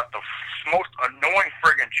Tozawa. He's got the most annoying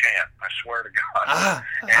friggin' chant, I swear to God.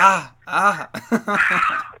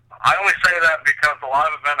 I only say that because the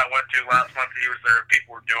live event I went to last month, he was there,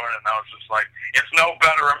 people were doing it, and I was just like, it's no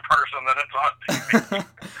better in person than it's on TV.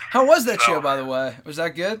 How was that show, by the way? Was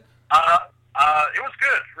that good? It was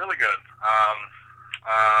good, really good.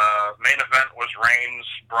 Main event was Reigns,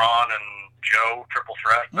 Braun, and Joe, triple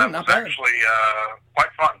threat. That was actually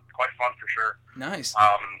quite fun for sure. Nice.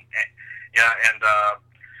 Let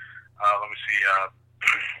me see.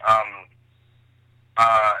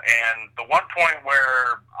 And the one point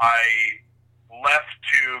where I left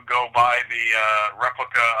to go buy the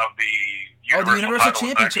replica of the Universal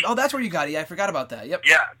Championship. Oh, that's where you got it. Yeah, I forgot about that. Yep.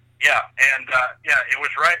 Yeah, and it was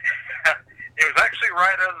right. It was actually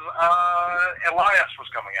right as Elias was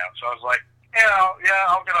coming out. So I was like,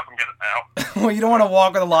 I'll get up and get it now. Well, you don't want to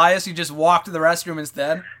walk with Elias. You just walk to the restroom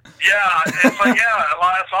instead. Yeah, it's like,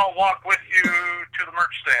 Elias, I'll walk with you to the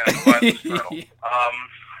merch stand.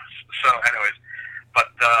 So, anyways,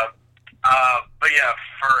 but yeah,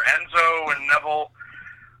 for Enzo and Neville,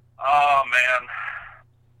 oh man,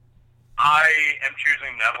 I am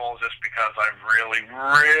choosing Neville just because I really,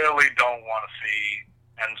 really don't want to see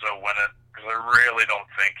Enzo win it, because I really don't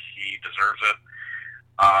think he deserves it.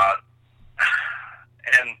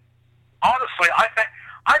 And honestly, I think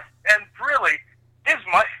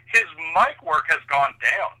his mic work has gone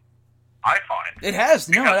down. I find it has.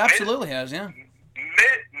 No, it absolutely has. Yeah.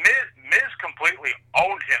 Miz completely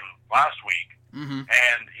owned him last week, mm-hmm.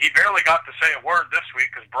 and he barely got to say a word this week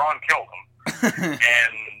because Braun killed him.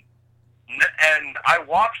 and I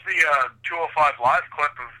watched the 205 Live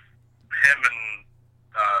clip of him and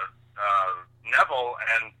Neville,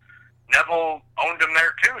 and Neville owned him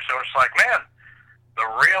there too. So it's like, man, the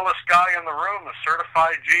realest guy in the room, the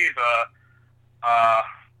certified G, the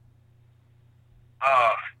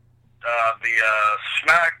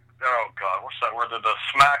smack. Oh God, what's that word? The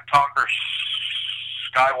smack talker,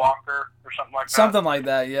 Skywalker, or something like that. Something like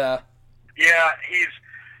that, yeah. Yeah,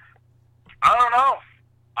 I don't know.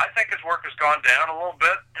 I think his work has gone down a little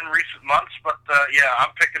bit in recent months, but yeah,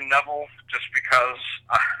 I'm picking Neville just because,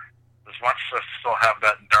 as much as I still have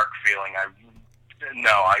that dark feeling, I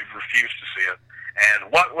refuse to see it.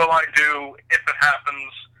 And what will I do if it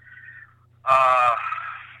happens?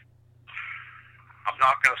 I'm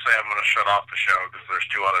not going to say I'm going to shut off the show because there's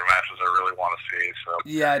two other matches I really want to see. So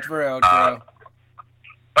yeah, true.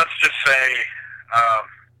 Let's just say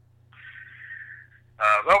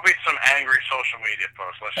there'll be some angry social media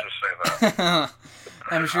posts. Let's just say that.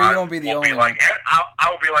 I'm sure you won't be the only one.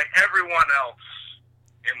 I'll be like everyone else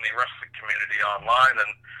in the wrestling community online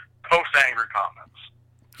and post angry comments.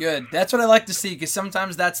 Good. That's what I like to see, because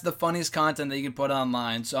sometimes that's the funniest content that you can put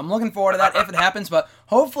online. So I'm looking forward to that if it happens, but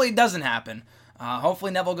hopefully it doesn't happen.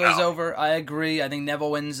 Hopefully Neville goes over. I agree. I think Neville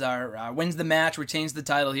wins the match, retains the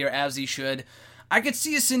title here, as he should. I could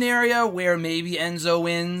see a scenario where maybe Enzo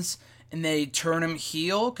wins and they turn him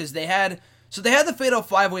heel, because they had the Fatal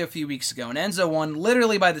 5-Way a few weeks ago, and Enzo won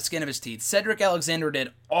literally by the skin of his teeth. Cedric Alexander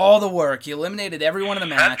did all the work. He eliminated everyone in the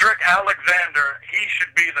match. Cedric Alexander, he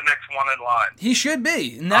should be the next one in line. He should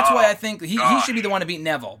be, and that's why I think he should be the one to beat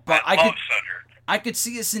Neville. But I could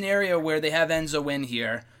see a scenario where they have Enzo win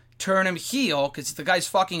here, turn him heel, because the guy's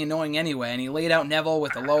fucking annoying anyway, and he laid out Neville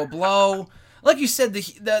with a low blow. Like you said,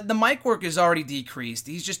 the mic work is already decreased.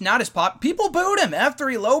 He's just not as pop. People booed him after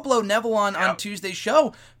he low blowed Neville on Tuesday's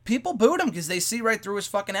show. People booed him because they see right through his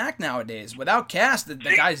fucking act nowadays. Without Cass, the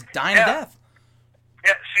guy's dying to death.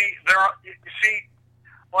 Yeah,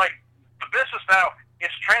 like the business now,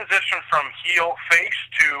 it's transitioned from heel face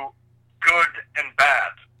to good and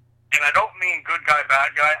bad. And I don't mean good guy,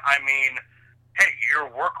 bad guy. I mean, hey, your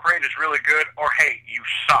work rate is really good, or hey, you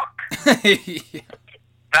suck. Yeah.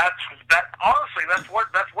 Honestly, that's what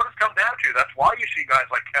it's come down to. That's why you see guys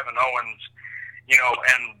like Kevin Owens,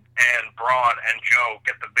 and Braun and Joe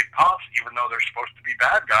get the big pops, even though they're supposed to be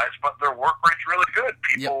bad guys, but their work rate's really good.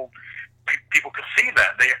 People can see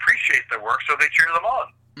that. They appreciate their work, so they cheer them on.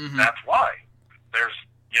 Mm-hmm. That's why. There's,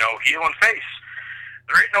 heel and face.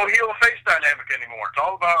 There ain't no heel and face dynamic anymore. It's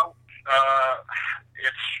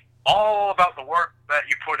all about the work that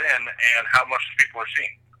you put in and how much people are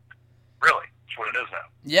seeing. Really. That's what it is now.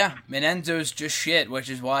 Yeah, and Enzo's just shit, which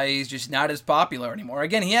is why he's just not as popular anymore.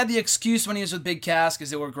 Again, he had the excuse when he was with Big Cass because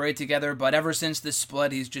they were great together, but ever since this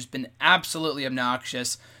split, he's just been absolutely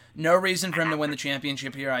obnoxious. No reason for him to win the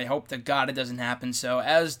championship here. I hope to God it doesn't happen. So,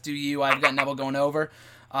 as do you, I've got Neville going over.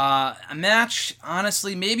 A match,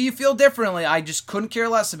 honestly, maybe you feel differently. I just couldn't care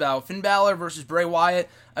less about. Finn Balor versus Bray Wyatt.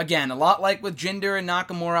 Again, a lot like with Jinder and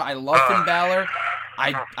Nakamura. I love Finn Balor.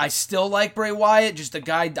 I still like Bray Wyatt, just a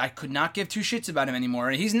guy I could not give two shits about him anymore.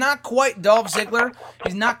 He's not quite Dolph Ziggler.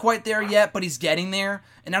 He's not quite there yet, but he's getting there.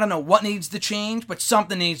 And I don't know what needs to change, but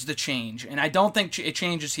something needs to change. And I don't think it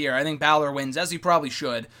changes here. I think Balor wins, as he probably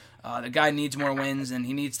should. The guy needs more wins, and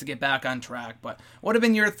he needs to get back on track. But what have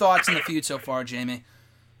been your thoughts in the feud so far, Jamie?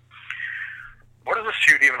 What is this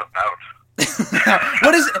feud even about?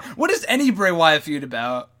 What is any Bray Wyatt feud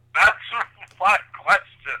about? That's my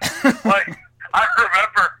question. I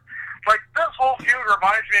remember, this whole feud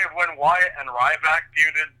reminds me of when Wyatt and Ryback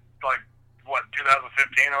feuded,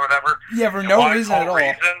 2015 or whatever. Yeah, for no reason at all.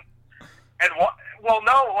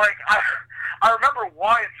 I remember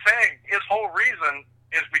Wyatt saying his whole reason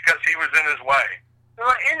is because he was in his way. They're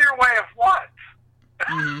like, in your way of what?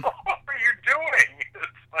 Mm-hmm. What are you doing?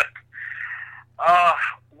 It's like,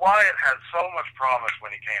 Wyatt had so much promise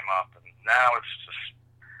when he came up, and now it's just,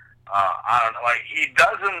 I don't know, he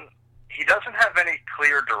doesn't have any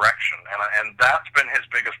clear direction, and that's been his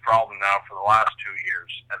biggest problem now for the last 2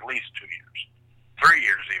 years, at least 2 years, 3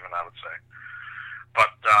 years even, I would say.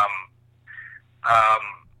 But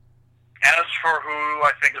as for who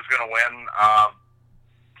I think is going to win,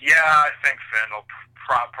 I think Finn will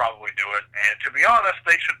probably do it. And to be honest,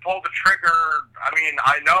 they should pull the trigger. I mean,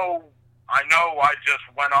 I know I just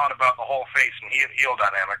went on about the whole face and heel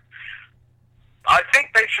dynamic. I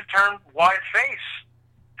think they should turn Wyatt face.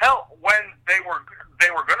 Hell, when they were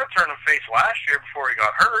going to turn him face last year before he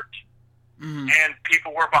got hurt, and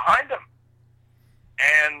people were behind him.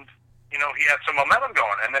 And he had some momentum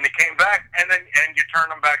going, and then he came back, and you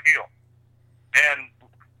turn him back heel. And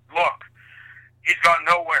look, he's gone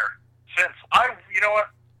nowhere since. You know what?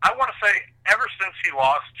 I want to say, ever since he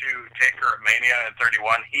lost to Taker at Mania at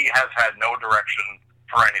 31, he has had no direction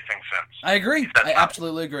for anything since. I agree. I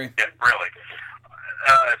absolutely agree. Yeah, really.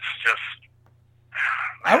 It's just...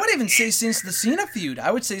 I would even say since the Cena feud.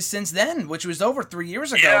 I would say since then, which was over 3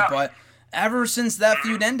 years ago. Yeah. But ever since that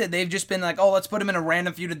feud ended, they've just been like, oh, let's put him in a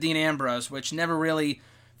random feud with Dean Ambrose, which never really...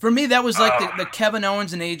 For me, that was like the Kevin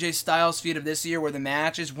Owens and AJ Styles feud of this year, where the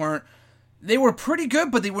matches weren't... They were pretty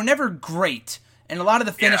good, but they were never great. And a lot of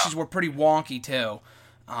the finishes were pretty wonky, too.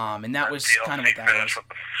 And that was kind of what that was. With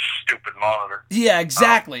the stupid monitor. Yeah,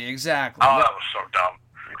 exactly. Oh, that was so dumb.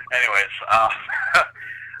 Anyways,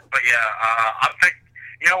 but yeah, I'm thinking,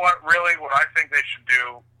 you know what, really, what I think they should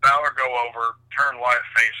do, Balor go over, turn Wyatt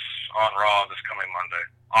face on Raw this coming Monday,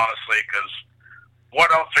 honestly, because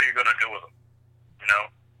what else are you going to do with him, you know?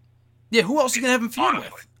 Yeah, who else are you going to have him feud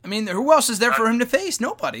with? I mean, who else is there for him to face?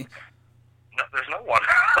 Nobody. No, there's no one.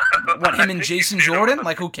 What, him and Jason Jordan?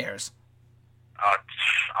 Like, who cares?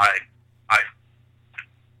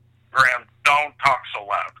 Graham, don't talk so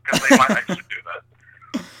loud, because they might actually do that.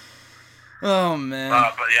 Oh, man.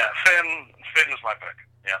 But yeah, Finn is my pick.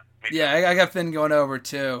 Yeah, me too. Yeah, I got Finn going over,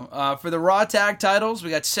 too. For the Raw Tag titles, we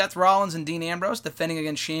got Seth Rollins and Dean Ambrose defending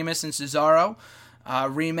against Sheamus and Cesaro.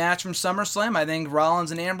 Rematch from SummerSlam. I think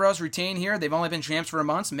Rollins and Ambrose retain here. They've only been champs for a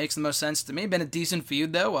month. So it makes the most sense to me. Been a decent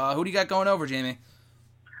feud, though. Who do you got going over, Jamie?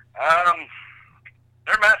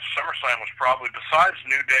 Their match at SummerSlam was probably, besides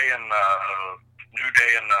New Day and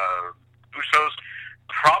Usos,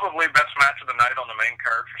 probably best match of the night on the main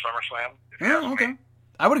card for SummerSlam. If you ask Okay. me.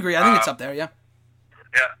 I would agree. I think it's up there, yeah.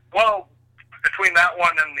 Yeah. Well, between that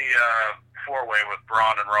one and the four-way with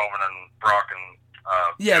Braun and Roman and Brock and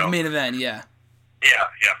the main event, yeah.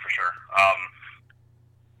 Yeah, for sure.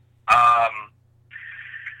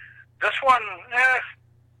 This one,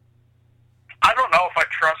 I don't know if I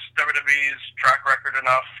trust WWE's track record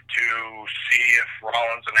enough to see if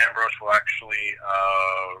Rollins and Ambrose will actually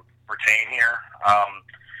retain here.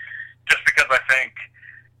 Just because I think,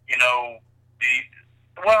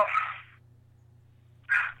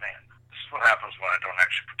 this is what happens when I don't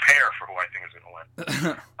actually prepare for who I think is going to win.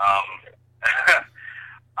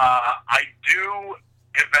 I do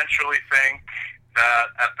eventually think that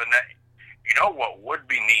at the net, what would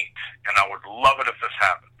be neat, and I would love it if this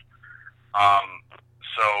happened.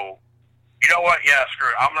 So, you know what? Yeah, screw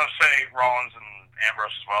it. I'm going to say Rollins and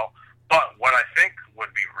Ambrose as well. But what I think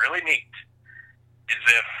would be really neat is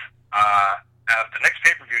if at the next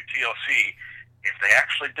pay-per-view TLC, if they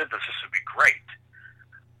actually did this would be great.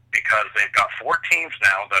 Because they've got 4 teams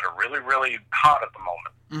now that are really, really hot at the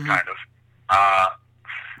moment, kind of. How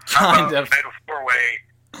about Fatal 4-Way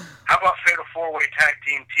Tag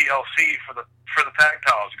Team TLC for the tag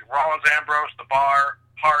titles? Rollins, Ambrose, The Bar,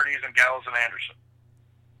 Hardys, and Gallows and Anderson.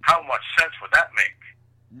 How much sense would that make?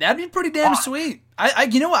 That'd be pretty damn sweet. I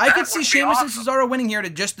could see Sheamus awesome. and Cesaro winning here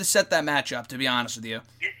to set that match up, to be honest with you.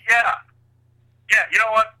 Yeah, you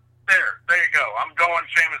know what? There you go. I'm going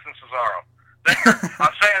Sheamus and Cesaro. There.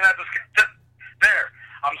 I'm saying that there.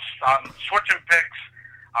 I'm switching picks.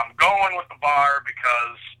 I'm going with The Bar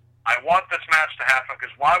because I want this match to happen.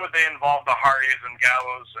 Because why would they involve the Hardys and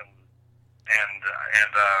Gallows and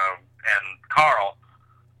Carl?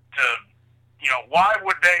 Why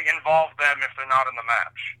would they involve them if they're not in the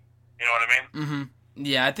match? You know what I mean? Mm-hmm.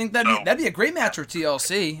 Yeah, I think that'd be a great match for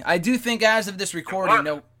TLC. I do think as of this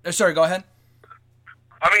recording, sorry, go ahead.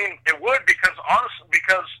 I mean, it would because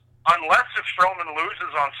unless if Strowman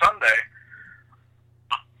loses on Sunday,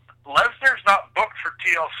 Lesnar's not booked for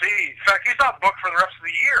TLC. In fact, he's not booked for the rest of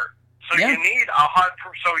the year. So you need a high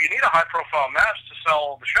profile match to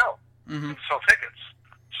sell the show, to sell tickets.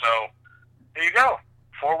 So there you go,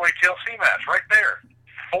 4-way TLC match right there.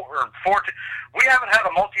 We haven't had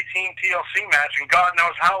a multi-team TLC match in God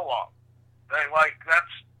knows how long.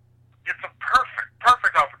 It's a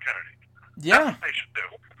perfect opportunity. Yeah, that's what they should do.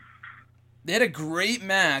 They had a great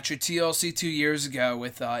match at TLC 2 years ago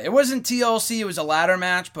with, it wasn't TLC, it was a ladder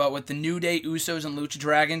match, but with the New Day, Usos, and Lucha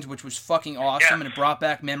Dragons, which was fucking awesome, and it brought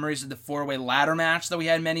back memories of the 4-way ladder match that we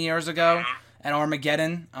had many years ago at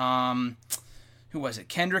Armageddon. Who was it?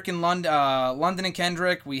 Kendrick and London and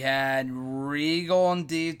Kendrick. We had Regal and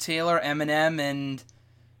Dave Taylor, Eminem, and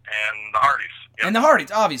the Hardys. Yep. And the Hardys,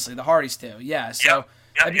 obviously, the Hardys too. Yeah, so...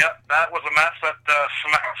 Yep. That was a match that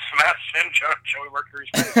smashed in Joey Mercury's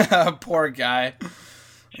face. Poor guy.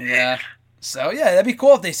 Yeah. So, yeah, that'd be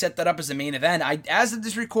cool if they set that up as a main event. As of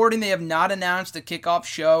this recording, they have not announced a kickoff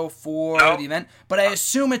show for the event, but I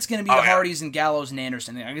assume it's going to be the Hardys and Gallows and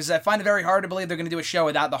Anderson. Because I find it very hard to believe they're going to do a show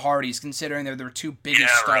without the Hardys, considering they're their two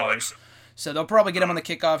biggest stars. Really. So they'll probably get them on the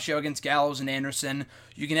kickoff show against Gallows and Anderson.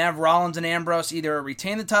 You can have Rollins and Ambrose either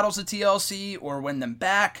retain the titles at TLC or win them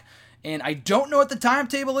back. And I don't know what the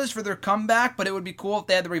timetable is for their comeback, but it would be cool if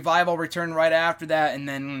they had the Revival return right after that and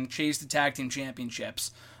then chase the tag team championships.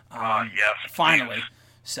 Yes. Finally.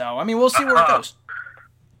 So, I mean, we'll see where it goes.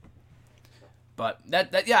 But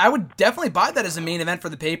I would definitely buy that as a main event for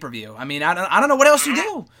the pay-per-view. I mean, I don't know what else you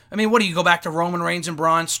do. I mean, what do you go back to Roman Reigns and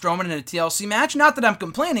Braun Strowman in a TLC match? Not that I'm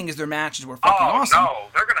complaining, because their matches were fucking awesome. No,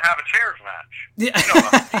 they're going to have a chairs match. Yeah.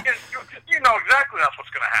 You know exactly that's what's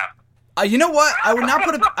going to happen. You know what? I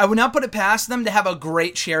would not put it past them to have a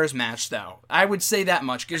great chairs match, though. I would say that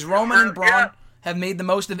much, because Roman and Braun have made the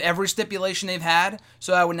most of every stipulation they've had,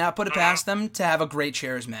 so I would not put it past them to have a great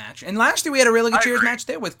chairs match. And last year we had a really good chairs match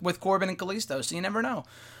too with Corbin and Kalisto, so you never know.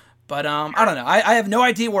 But I don't know. I have no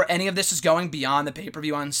idea where any of this is going beyond the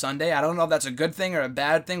pay-per-view on Sunday. I don't know if that's a good thing or a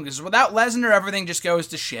bad thing, because without Lesnar, everything just goes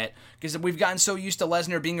to shit. Because we've gotten so used to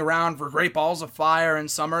Lesnar being around for Great Balls of Fire and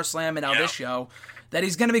SummerSlam and now this show, that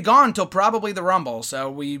he's going to be gone until probably the Rumble, so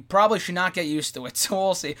we probably should not get used to it, so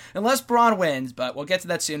we'll see. Unless Braun wins, but we'll get to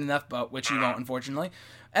that soon enough, but which he won't, unfortunately.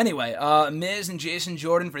 Anyway, Miz and Jason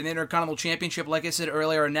Jordan for the Intercontinental Championship, like I said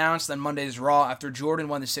earlier, announced on Monday's Raw after Jordan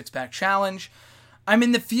won the six-pack challenge. I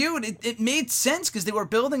mean, the feud, it made sense because they were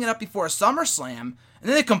building it up before SummerSlam, and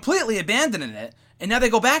then they completely abandoned it, and now they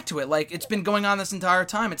go back to it like it's been going on this entire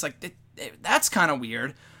time. It's like, that's kind of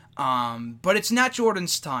weird. But it's not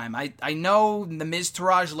Jordan's time. I know the Miz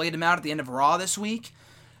Taraj laid him out at the end of Raw this week,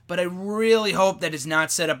 but I really hope that it's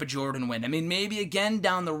not set up a Jordan win. I mean, maybe again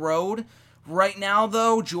down the road. Right now,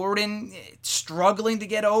 though, Jordan struggling to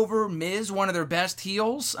get over Miz, one of their best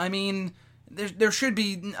heels. I mean, there should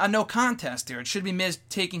be a no contest here. It should be Miz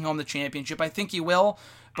taking home the championship. I think he will,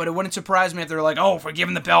 but it wouldn't surprise me if they're like, oh, if we give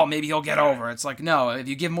him the belt, maybe he'll get over. It's like, no, if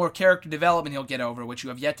you give more character development, he'll get over, which you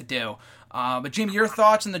have yet to do. But Jimmy, your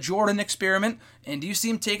thoughts on the Jordan experiment, and do you see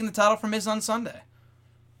him taking the title from Miz on Sunday?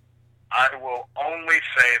 I will only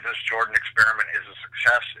say this Jordan experiment is a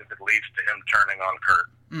success if it leads to him turning on Kurt.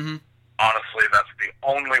 Mm-hmm. Honestly, that's the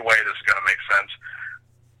only way this is going to make sense.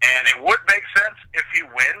 And it would make sense if he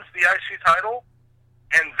wins the IC title,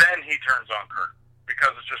 and then he turns on Kurt.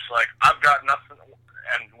 Because it's just like, I've got nothing,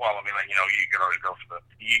 and, well, I mean, like, you know, you can always go for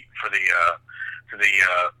the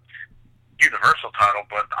Universal title,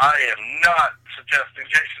 but I am not suggesting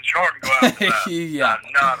Jason Jordan go after that. Yeah.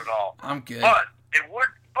 Not at all. I'm good. But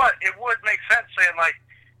it would make sense saying, like,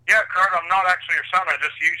 yeah, Kurt, I'm not actually your son. I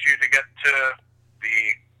just used you to get to the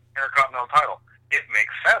Intercontinental title. It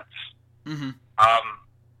makes sense. Mm-hmm.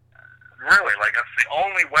 Really, like, that's the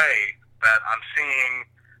only way that I'm seeing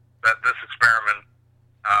that this experiment,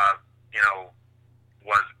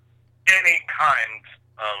 was any kind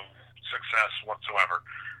of success whatsoever.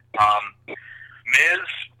 Miz,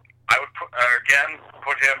 I would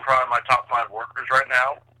put him probably in my top 5 workers right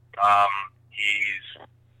now. He's,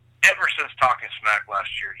 ever since Talking Smack last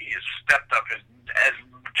year, he has stepped up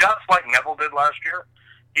just like Neville did last year.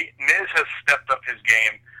 Miz has stepped up his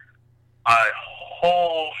game a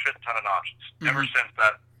whole shit ton of notches ever since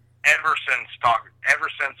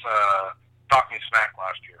Talking Smack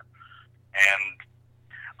last year, and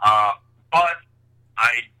but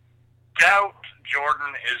I doubt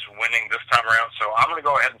Jordan is winning this time around. So I'm going to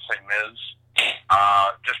go ahead and say Miz,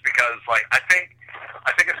 just because, like, I think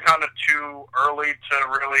it's kind of too early to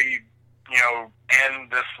really,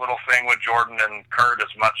 end this little thing with Jordan and Kurt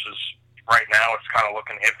as much as right now it's kind of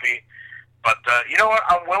looking iffy. But you know what?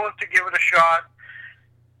 I'm willing to give it a shot.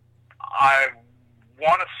 I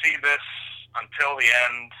want to see this until the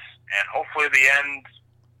end, and hopefully the end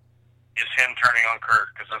is him turning on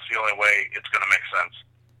Kurt, because that's the only way it's going to make sense.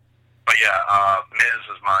 But yeah, Miz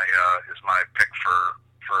is my pick for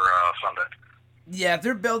Sunday. Yeah, if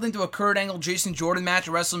they're building to a Kurt Angle Jason Jordan match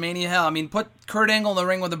at WrestleMania, hell, I mean, put Kurt Angle in the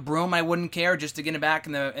ring with a broom, I wouldn't care. Just to get him back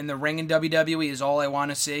in the ring in WWE is all I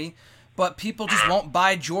want to see. But people just won't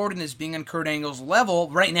buy Jordan as being on Kurt Angle's level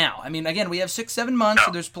right now. I mean, again, we have 6-7 months,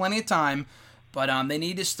 so there's plenty of time. But they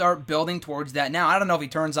need to start building towards that now. I don't know if he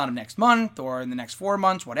turns on him next month or in the next 4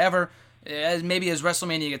 months, whatever. Maybe as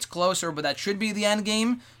WrestleMania gets closer, but that should be the end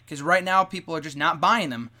game, because right now people are just not buying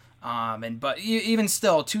them. But even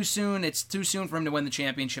still, too soon. It's too soon for him to win the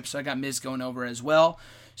championship, so I got Miz going over as well.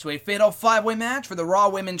 So a fatal 5-way match for the Raw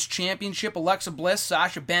Women's Championship. Alexa Bliss,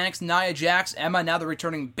 Sasha Banks, Nia Jax, Emma, now the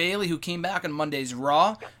returning Bayley, who came back on Monday's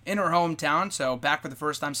Raw in her hometown, so back for the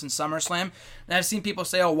first time since SummerSlam. And I've seen people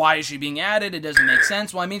say, oh, why is she being added? It doesn't make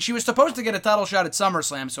sense. Well, I mean, she was supposed to get a title shot at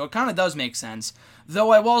SummerSlam, so it kind of does make sense. Though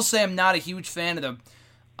I will say I'm not a huge fan of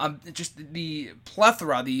just the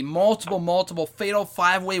plethora, the multiple fatal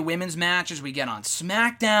 5-way women's matches we get on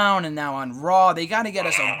SmackDown and now on Raw. They got to get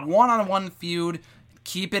us a one-on-one feud.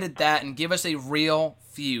 Keep it at that and give us a real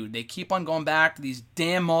feud. They keep on going back to these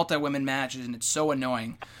damn multi-women matches, and it's so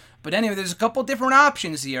annoying. But anyway, there's a couple different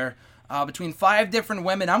options here between 5 different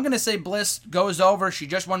women. I'm going to say Bliss goes over. She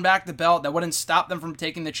just won back the belt. That wouldn't stop them from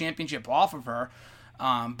taking the championship off of her.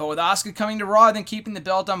 But with Asuka coming to Raw, then keeping the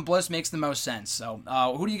belt on Bliss makes the most sense. So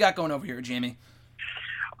who do you got going over here, Jamie?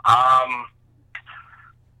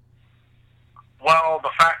 Well, the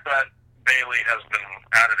fact that Bayley has been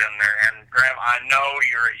added in there, and Graham, I know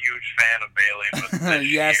you're a huge fan of Bayley, but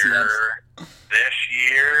this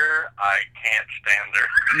year, I can't stand her.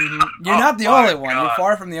 Mm-hmm. You're not the only one. You're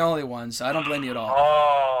far from the only one, so I don't blame you at all.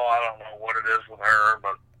 Oh, I don't know what it is with her,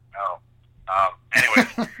 but no. Anyways,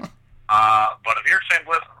 but if you're saying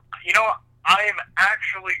Bliss, you know, I'm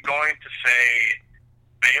actually going to say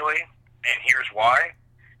Bayley, and here's why.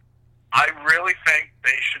 I really think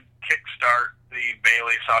they should kickstart the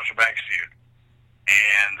Bayley-Sasha Banks feud.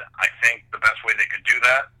 And I think the best way they could do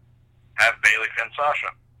that, have Bayley pin Sasha.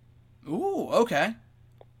 Ooh, okay.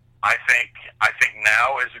 I think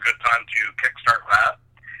now is a good time to kickstart that.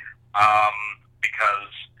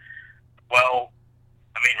 Because, well,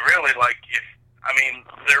 I mean, really,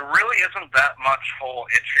 there really isn't that much whole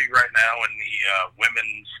intrigue right now in the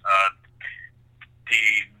women's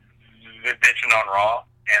the bitching on Raw.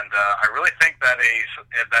 And I really think that a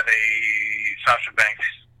Sasha Banks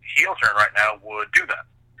heel turn right now would do that.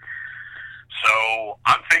 So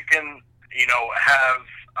I'm thinking,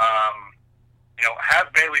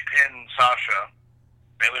 have Bayley pin Sasha.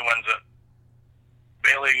 Bayley wins it.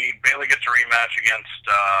 Bayley gets a rematch against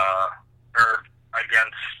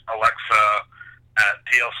Alexa at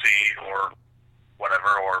TLC or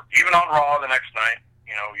whatever, or even on Raw the next night.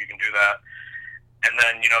 You can do that. And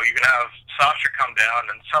then, you can have Sasha come down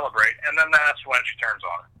and celebrate, and then that's when she turns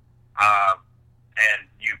on. And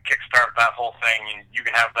you kickstart that whole thing, and you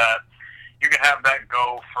can have that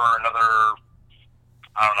go for another,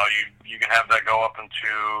 I don't know, you can have that go up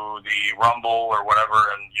into the Rumble or whatever,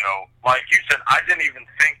 and, like you said, I didn't even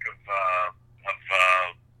think of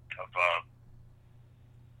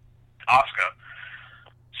Asuka.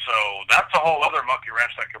 So that's a whole other monkey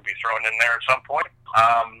wrench that could be thrown in there at some point.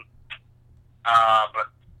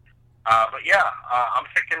 But yeah, I'm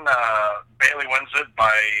thinking Bayley wins it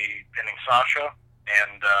by pinning Sasha,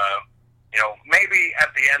 and maybe at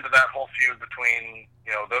the end of that whole feud between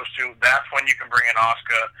those two, that's when you can bring in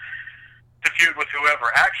Asuka to feud with whoever.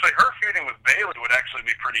 Actually, her feuding with Bayley would actually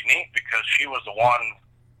be pretty neat because she was the one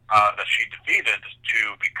that she defeated to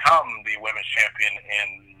become the women's champion in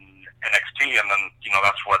NXT, and then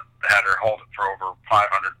that's what had her hold it for over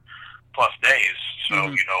 500 plus days. So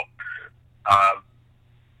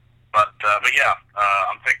But yeah,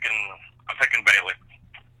 I'm thinking Bayley.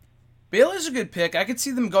 Bayley's a good pick. I could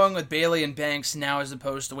see them going with Bayley and Banks now as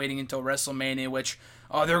opposed to waiting until WrestleMania, which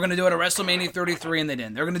they were going to do it at WrestleMania 33 and they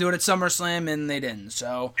didn't. They're going to do it at SummerSlam and they didn't.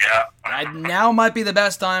 So yeah, now might be the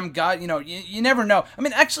best time. God, you never know. I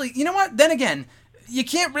mean, actually, you know what? Then again, you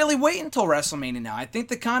can't really wait until WrestleMania now. I think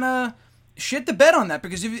they kind of shit the bed on that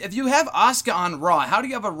because if you have Asuka on Raw, how do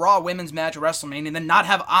you have a Raw women's match at WrestleMania and then not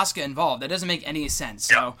have Asuka involved? That doesn't make any sense.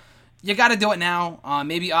 So you got to do it now.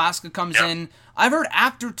 Maybe Asuka comes in. I've heard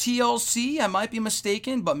after TLC. I might be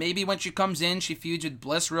mistaken, but maybe when she comes in, she feuds with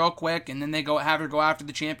Bliss real quick, and then they have her go after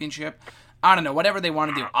the championship. I don't know. Whatever they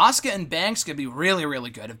want to do. Asuka and Banks could be really, really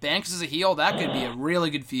good. If Banks is a heel, that could be a really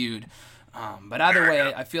good feud. But either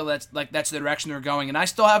way, I feel that's the direction they're going. And I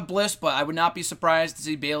still have Bliss, but I would not be surprised to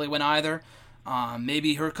see Bayley win either.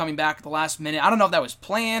 Maybe her coming back at the last minute. I don't know if that was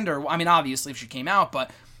planned, or obviously if she came out, but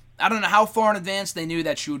I don't know how far in advance they knew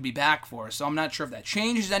that she would be back for, so I'm not sure if that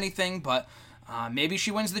changes anything, but maybe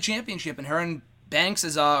she wins the championship, and her and Banks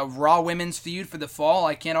is a Raw women's feud for the fall.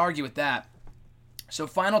 I can't argue with that. So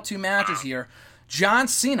final 2 matches here. John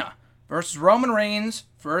Cena versus Roman Reigns,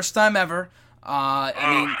 first time ever.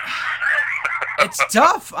 It's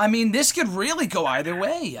tough. This could really go either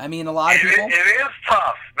way. A lot of people... It is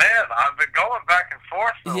tough, man. I've been going back and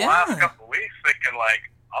forth for the last couple of weeks thinking,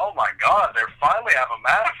 oh my God, they finally have a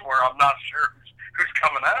match where I'm not sure who's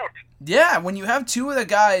coming out. Yeah, when you have 2 of the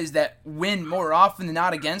guys that win more often than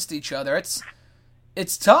not against each other, it's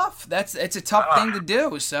tough. It's a tough thing to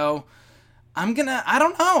do. So I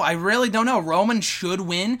don't know. I really don't know. Roman should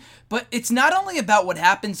win, but it's not only about what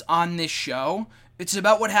happens on this show, it's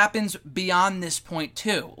about what happens beyond this point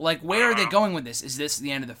too. Like, where are they going with this? Is this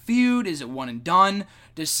the end of the feud? Is it one and done?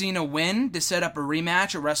 Does Cena win to set up a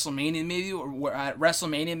rematch at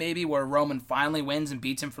WrestleMania maybe, where Roman finally wins and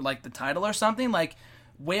beats him for like the title or something? Like,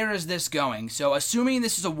 where is this going? So, assuming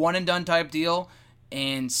this is a one and done type deal,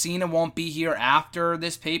 and Cena won't be here after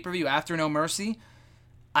this pay-per-view, after No Mercy,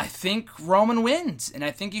 I think Roman wins, and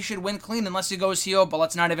I think he should win clean unless he goes heel, but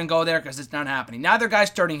let's not even go there because it's not happening. Neither guy's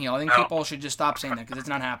turning heel. I think people should just stop saying that because it's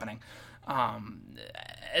not happening.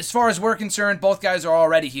 As far as we're concerned, both guys are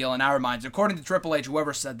already heel in our minds, according to Triple H,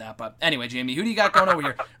 whoever said that. But anyway, Jamie, who do you got going over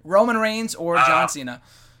here? Roman Reigns or John Cena?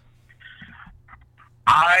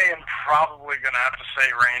 I am probably going to have to say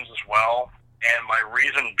Reigns as well, and my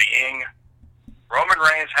reason being, Roman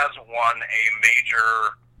Reigns hasn't won a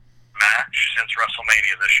major match since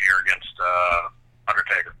WrestleMania this year against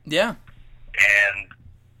Undertaker. Yeah.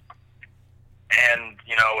 And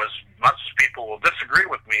you know, as much as people will disagree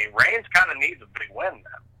with me, Reigns kind of needs a big win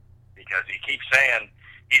now because he keeps saying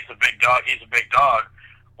he's the big dog, he's the big dog.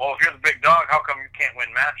 Well, if you're the big dog, how come you can't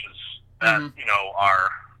win matches that you know are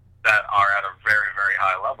at a very, very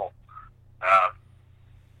high level?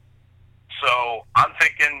 So I'm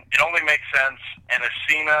thinking it only makes sense. And if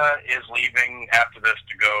Cena is leaving after this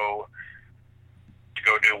to go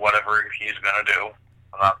do whatever he's going to do,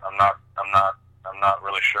 I'm not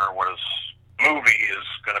really sure what his movie is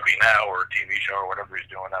going to be now, or a TV show, or whatever he's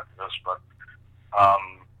doing after this. But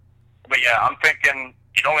yeah, I'm thinking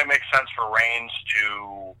it only makes sense for Reigns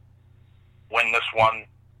to win this one,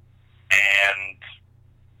 and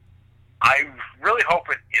I really hope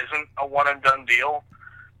it isn't a one and done deal.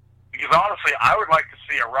 Because honestly, I would like to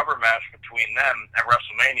see a rubber match between them at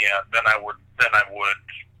WrestleMania than I would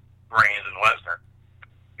Reigns and Lesnar.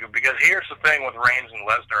 Because here's the thing with Reigns and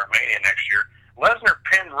Lesnar at Mania next year: Lesnar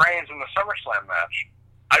pinned Reigns in the SummerSlam match.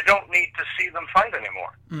 I don't need to see them fight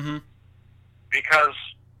anymore because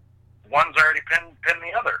one's already pinned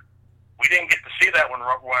the other. We didn't get to see that when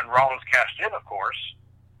Rollins cashed in, of course,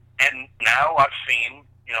 and now I've seen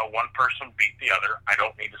one person beat the other. I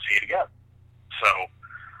don't need to see it again. So.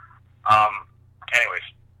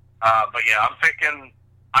 But yeah, I'm thinking,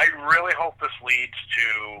 I really hope this leads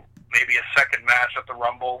to maybe a second match at the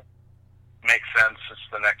Rumble. Makes sense. It's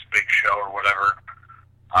the next big show or whatever.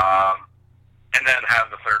 And then have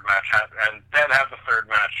the third match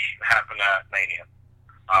happen at Mania.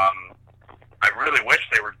 I really wish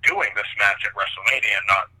they were doing this match at WrestleMania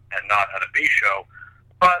and not at a B show.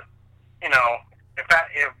 But, if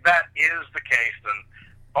that is the case, then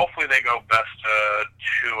hopefully they go best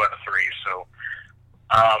 2 out of 3. So,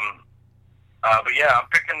 but yeah, I'm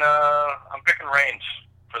picking Reigns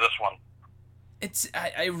for this one.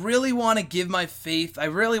 I really want to give my faith. I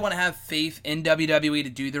really want to have faith in WWE to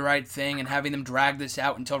do the right thing and having them drag this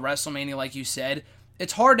out until WrestleMania, like you said.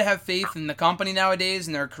 It's hard to have faith in the company nowadays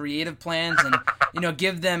and their creative plans, and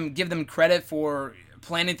give them credit for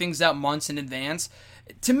planning things out months in advance.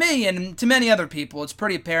 To me and to many other people, it's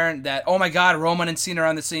pretty apparent that, oh my God, Roman and Cena are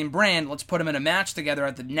on the same brand. Let's put them in a match together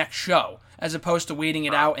at the next show, as opposed to waiting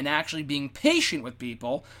it out and actually being patient with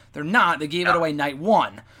people. They're not. They gave it away night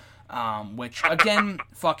one, which again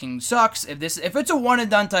fucking sucks. If it's a one and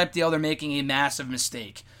done type deal, they're making a massive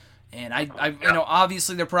mistake. And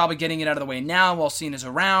obviously they're probably getting it out of the way now while Cena's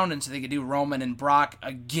around, and so they could do Roman and Brock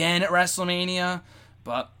again at WrestleMania.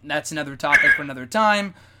 But that's another topic for another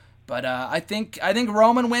time. But I think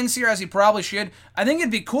Roman wins here, as he probably should. I think it'd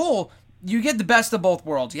be cool. You get the best of both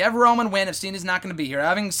worlds. You have Roman win if Cena's not going to be here.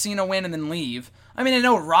 Having Cena win and then leave. I mean, I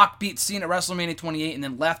know Rock beat Cena at WrestleMania 28 and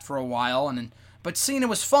then left for a while, but Cena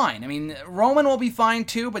was fine. I mean, Roman will be fine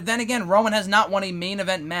too, but then again, Roman has not won a main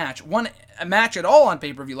event match. Won a match at all on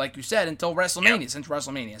pay-per-view, like you said, until WrestleMania, since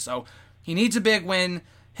WrestleMania. So he needs a big win.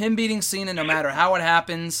 Him beating Cena, no matter how it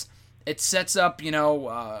happens, it sets up,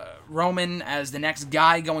 Roman as the next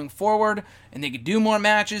guy going forward, and they could do more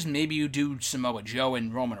matches. Maybe you do Samoa Joe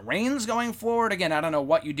and Roman Reigns going forward. Again, I don't know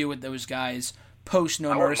what you do with those guys post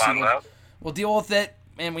No Mercy. We'll deal with it,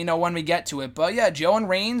 and we know when we get to it. But yeah, Joe and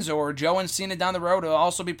Reigns or Joe and Cena down the road will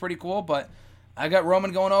also be pretty cool, but I got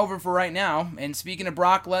Roman going over for right now. And speaking of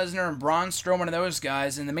Brock Lesnar and Braun Strowman and those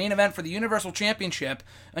guys, in the main event for the Universal Championship,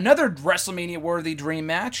 another WrestleMania-worthy dream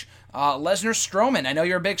match, Lesnar-Strowman. I know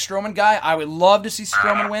you're a big Strowman guy. I would love to see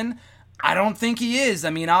Strowman win. I don't think he is. I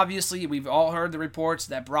mean, obviously, we've all heard the reports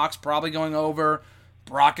that Brock's probably going over.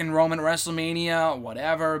 Brock and Roman at WrestleMania,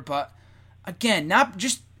 whatever. But, again,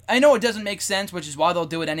 I know it doesn't make sense, which is why they'll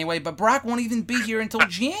do it anyway, but Brock won't even be here until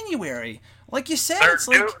January. Like you said, They're it's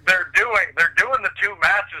like doing the two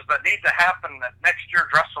matches that need to happen at next year's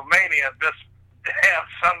WrestleMania this damn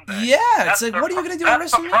Sunday. Yeah, it's like, what are you going to do at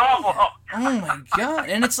That's the WrestleMania? problem. Oh my god.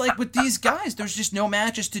 And it's like with these guys, there's just no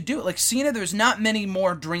matches to do. Like Cena, there's not many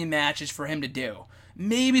more dream matches for him to do.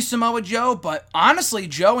 Maybe Samoa Joe, but honestly,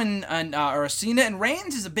 Joe or Cena and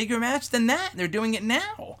Reigns is a bigger match than that. They're doing it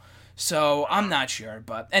now. So I'm not sure.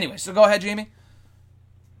 But anyway, so go ahead, Jamie.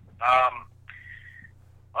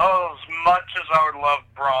 As much as I would love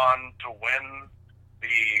Braun to win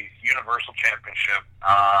the Universal Championship,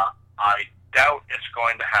 I doubt it's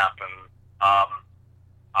going to happen.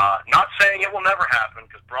 Not saying it will never happen,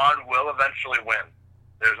 because Braun will eventually win.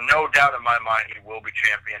 There's no doubt in my mind he will be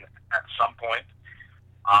champion at some point.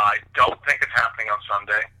 I don't think it's happening on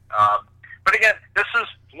Sunday. But again, this is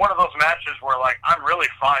one of those matches where, like, I'm really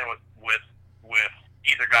fine with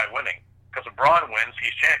either guy winning. Because if Braun wins,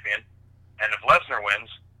 he's champion. And if Lesnar wins,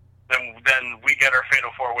 then we get our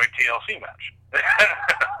Fatal 4-Way TLC match.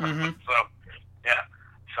 Mm-hmm. So, yeah.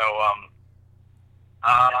 So,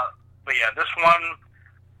 but yeah, this one,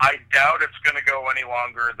 I doubt it's going to go any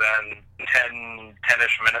longer than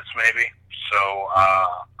 10-ish minutes maybe. So,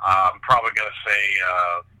 I'm probably going to say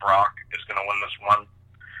Brock is going to win this one.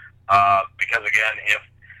 Because again,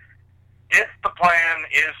 if the plan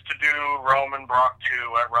is to do Roman Brock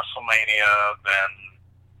 2 at WrestleMania, then,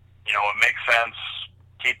 you know, it makes sense.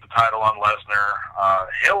 Keep the title on Lesnar.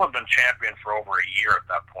 He'll have been champion for over a year at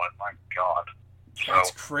that point. My God. So,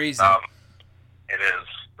 That's crazy. It is.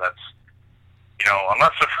 That's, you know,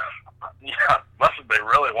 unless they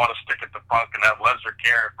really want to stick it to Punk and have Lesnar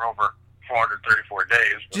carry it for over 434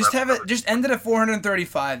 days. Just end it at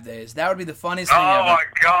 435 days. That would be the funniest thing ever. ever. Oh my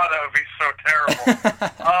God, that would be so terrible.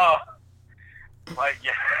 Like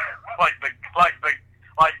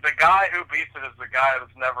the guy who beats it is the guy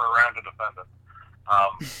that's never around to defend it.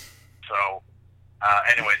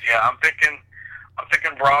 Anyways, yeah, I'm thinking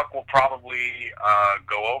Brock will probably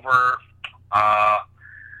go over.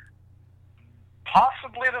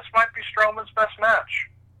 Possibly this might be Strowman's best match.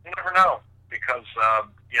 You never know, because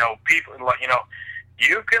people,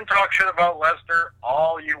 you can talk shit about Lesnar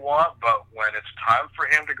all you want, but when it's time for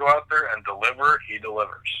him to go out there and deliver, he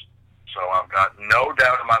delivers. So I've got no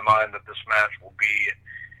doubt in my mind that this match will be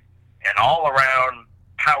an all-around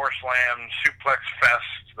power slam, suplex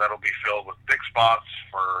fest that'll be filled with big spots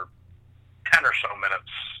for 10 or so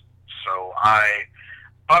minutes.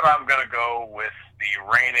 But I'm going to go with the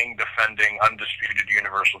reigning, defending, undisputed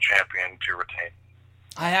Universal Champion to retain.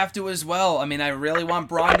 I have to as well. I mean, I really want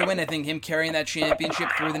Braun to win. I think him carrying that championship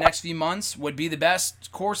through the next few months would be the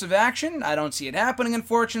best course of action. I don't see it happening,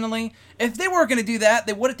 unfortunately. If they were going to do that,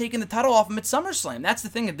 they would have taken the title off him at SummerSlam. That's the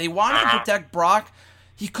thing. If they wanted to protect Brock,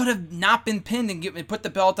 he could have not been pinned and put the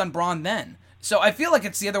belt on Braun then. So I feel like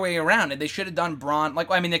it's the other way around. They should have done Braun.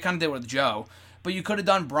 They kind of did with Joe. But you could have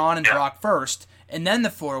done Braun and Brock first, and then the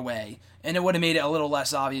 4-way, and it would have made it a little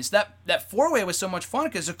less obvious. That 4-way was so much fun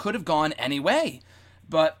because it could have gone any way.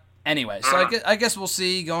 But anyway, so I guess we'll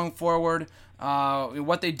see going forward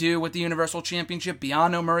what they do with the Universal Championship,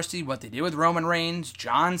 Beyond No Mercy, what they do with Roman Reigns,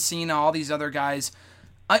 John Cena, all these other guys.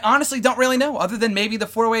 I honestly don't really know, other than maybe the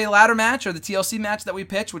 4-way ladder match or the TLC match that we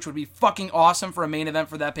pitched, which would be fucking awesome for a main event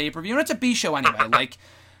for that pay-per-view. And it's a B show anyway. Like,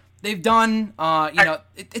 they've done,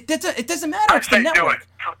 it doesn't matter. It's the network. Do it.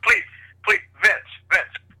 Please, Vince,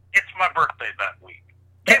 it's my birthday that week.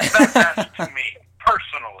 Give that match to me,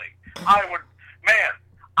 personally.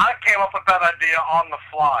 I came up with that idea on the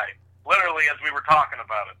fly, literally as we were talking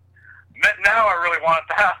about it. Now I really want it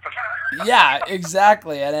to happen. Yeah,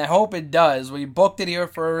 exactly, and I hope it does. We booked it here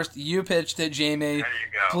first. You pitched it, Jamie. There you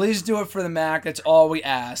go. Please do it for the Mac. That's all we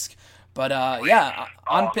ask. But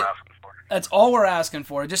that's all we're asking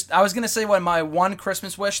for. I was gonna say my one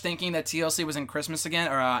Christmas wish, thinking that TLC was in Christmas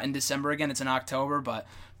again or in December again. It's in October, but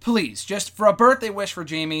please, just for a birthday wish for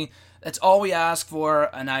Jamie. That's all we ask for,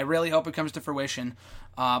 and I really hope it comes to fruition.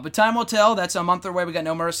 But time will tell. That's a month away. We got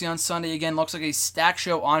No Mercy on Sunday again. Looks like a stacked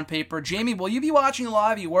show on paper. Jamie, will you be watching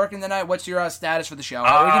live? Are you working tonight? What's your status for the show?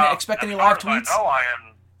 Are we going to expect any live tweets? As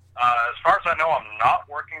far as I know, I'm not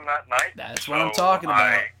working that night. That's what I'm talking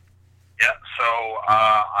about.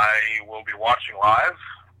 I will be watching live,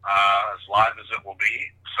 as live as it will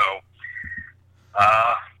be. So,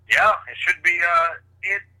 it should be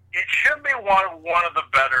it should be one of the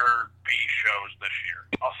better B shows this year.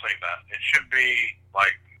 I'll say that. It should be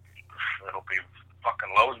it'll be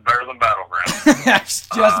fucking loads better than Battleground.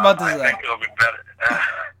 Just about to say. I think it'll be better.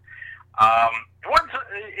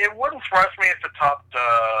 It wouldn't surprise me if it topped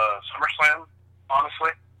SummerSlam,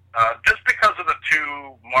 honestly. Just because of the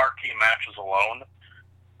two marquee matches alone.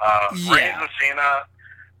 Reigns and Cena,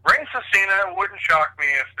 Reigns and Cena wouldn't shock me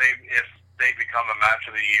if they become a match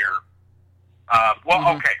of the year.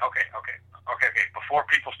 Okay. Before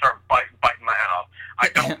people start biting my head off, I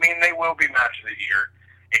don't mean they will be match of the year.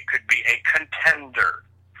 It could be a contender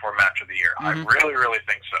for match of the year. I really, really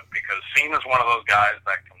think so, because Cena's one of those guys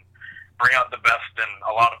that can bring out the best in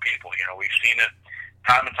a lot of people. You know, we've seen it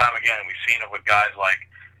time and time again. We've seen it with guys like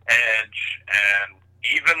Edge and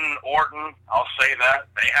even Orton. I'll say that.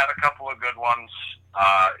 They had a couple of good ones.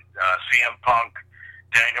 CM Punk,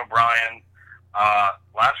 Daniel Bryan.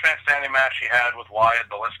 Last man standing match he had with Wyatt.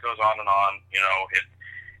 The list goes on and on.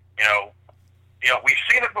 We've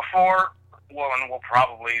seen it before. Well, and we'll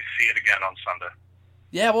probably see it again on Sunday.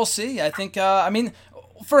 Yeah, we'll see. I think.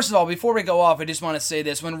 First of all, before we go off, I just want to say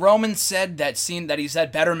this: when Roman said that he's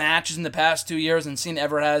had better matches in the past 2 years than Cena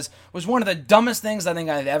ever has, was one of the dumbest things I think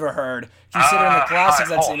I've ever heard. Considering the classics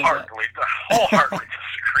that Cena's had. Wholeheartedly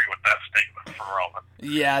disagree with that statement from Roman.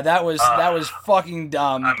 Yeah, that was fucking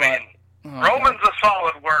dumb. Roman's a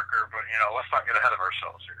solid worker, but let's not get ahead of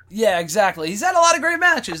ourselves here. Yeah, exactly. He's had a lot of great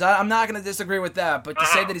matches. I'm not going to disagree with that, but to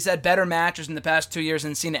say that he's had better matches in the past 2 years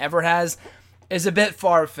than Cena ever has is a bit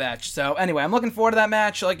far-fetched. So anyway, I'm looking forward to that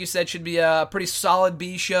match. Like you said, should be a pretty solid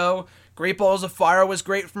B show. Great Balls of Fire was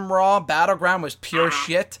great from Raw. Battleground was pure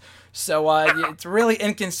shit. So it's really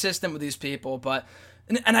inconsistent with these people, but.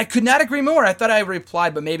 And I could not agree more. I thought I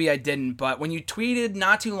replied, but maybe I didn't. But when you tweeted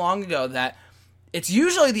not too long ago that it's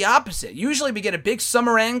usually the opposite. Usually we get a big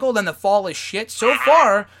summer angle, then the fall is shit. So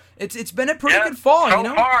far, it's been a pretty good fall. So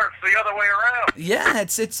far, it's the other way around. Yeah,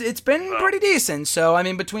 it's been pretty decent. So I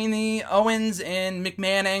mean, between the Owens and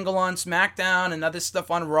McMahon angle on SmackDown and other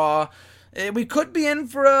stuff on Raw, we could be in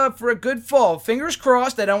for a good fall. Fingers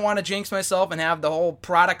crossed. I don't want to jinx myself and have the whole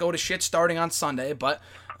product go to shit starting on Sunday, but.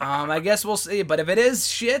 I guess we'll see. But if it is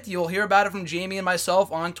shit, you'll hear about it from Jamie and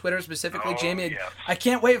myself on Twitter specifically. Jamie, yes. I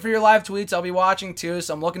can't wait for your live tweets. I'll be watching too,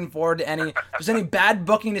 so I'm looking forward to if there's any bad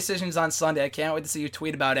booking decisions on Sunday. I can't wait to see you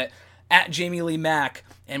tweet about it at Jamie Lee Mack,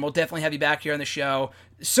 and we'll definitely have you back here on the show.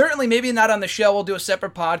 Certainly, maybe not on the show. We'll do a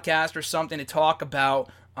separate podcast or something to talk about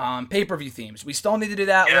pay-per-view themes. We still need to do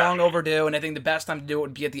that, long overdue, and I think the best time to do it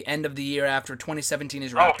would be at the end of the year after 2017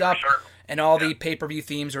 is wrapped up. Sure. And all the pay-per-view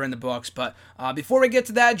themes are in the books. But before we get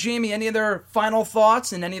to that, Jamie, any other final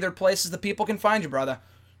thoughts and any other places that people can find you, brother?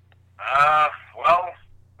 Well,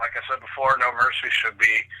 like I said before, No Mercy should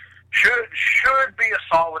be a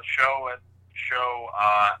solid show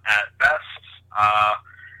at best.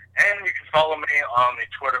 And you can follow me on the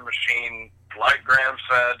Twitter machine, like Graham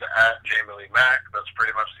said, at Jamie Lee Mack. That's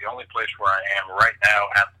pretty much the only place where I am right now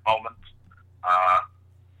at the moment.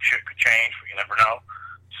 Shit could change, but you never know.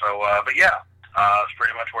 So, it's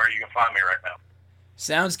pretty much where you can find me right now.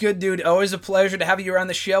 Sounds good, dude. Always a pleasure to have you around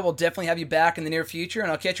the show. We'll definitely have you back in the near future,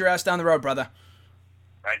 and I'll catch your ass down the road, brother.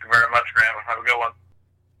 Thank you very much, Graham. Have a good one.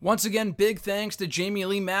 Once again, big thanks to Jamie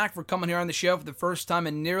Lee Mack for coming here on the show for the first time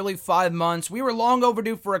in nearly 5 months. We were long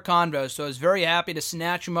overdue for a convo, so I was very happy to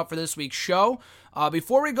snatch him up for this week's show.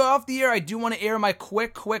 Before we go off the air, I do want to air my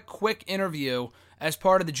quick interview as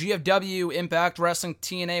part of the GFW, Impact Wrestling,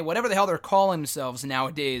 TNA, whatever the hell they're calling themselves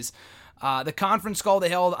nowadays. The conference call they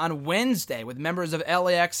held on Wednesday with members of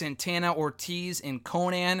LAX, Santana, Ortiz, and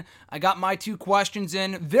Conan. I got my 2 questions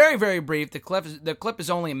in. Very, very brief. The clip is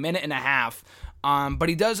only a minute and a half. But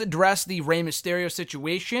he does address the Rey Mysterio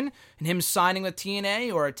situation and him signing with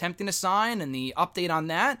TNA or attempting to sign and the update on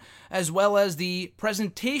that, as well as the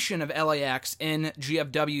presentation of LAX in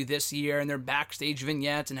GFW this year and their backstage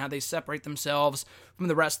vignettes and how they separate themselves from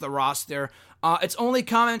the rest of the roster. It's only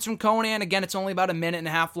comments from Conan. Again, it's only about a minute and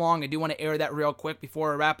a half long. I do want to air that real quick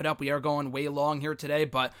before I wrap it up. We are going way long here today,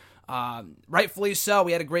 but rightfully so.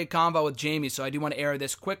 We had a great convo with Jamie, so I do want to air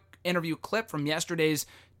this quick interview clip from yesterday's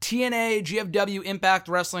TNA, GFW, Impact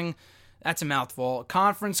Wrestling, that's a mouthful,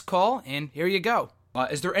 conference call, and here you go.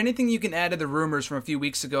 Is there anything you can add to the rumors from a few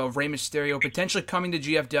weeks ago of Rey Mysterio potentially coming to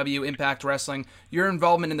GFW, Impact Wrestling, your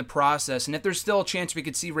involvement in the process, and if there's still a chance we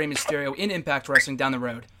could see Rey Mysterio in Impact Wrestling down the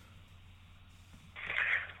road?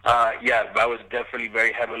 Yeah, I was definitely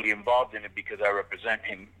very heavily involved in it because I represent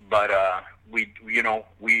him, but we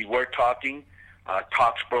were talking,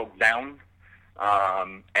 talks broke down,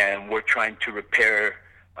 and we're trying to repair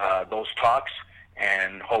those talks,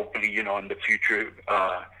 and hopefully, in the future,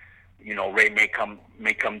 Ray may come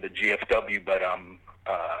to GFW, but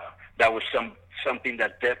that was something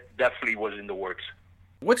that definitely was in the works.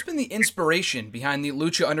 What's been the inspiration behind the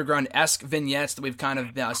Lucha Underground-esque vignettes that we've kind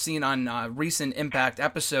of seen on recent Impact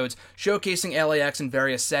episodes, showcasing LAX in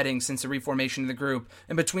various settings since the reformation of the group?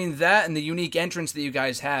 And between that and the unique entrance that you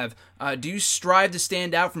guys have, do you strive to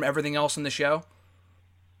stand out from everything else in the show?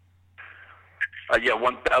 Yeah,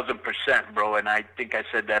 1,000%, bro. And I think I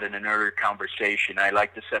said that in an earlier conversation. I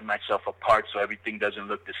like to set myself apart so everything doesn't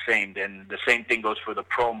look the same. Then the same thing goes for the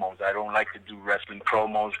promos. I don't like to do wrestling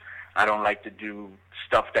promos. I don't like to do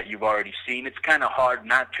stuff that you've already seen. It's kind of hard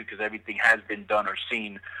not to because everything has been done or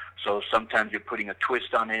seen. So sometimes you're putting a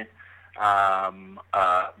twist on it.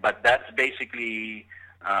 But that's basically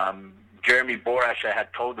Jeremy Borash. I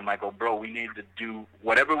had told him, I go, bro, we need to do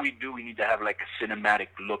whatever we do. We need to have like a cinematic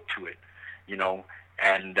look to it.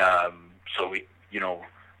 And so we,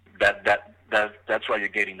 that's why you're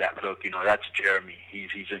getting that look. That's Jeremy.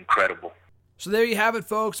 He's incredible. So there you have it,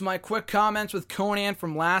 folks. My quick comments with Konnan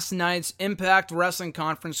from last night's Impact Wrestling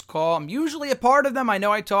conference call. I'm usually a part of them. I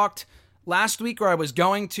know I talked last week, or I was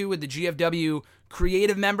going to, with the GFW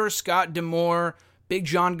creative members, Scott D'Amore, Big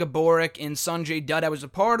John Gaborik, and Sanjay Dutt. I was a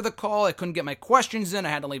part of the call. I couldn't get my questions in. I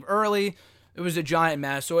had to leave early. It was a giant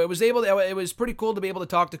mess. So it was pretty cool to be able to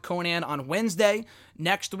talk to Konnan on Wednesday.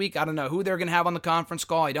 Next week, I don't know who they're going to have on the conference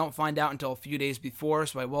call. I don't find out until a few days before,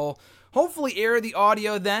 so I will hopefully air the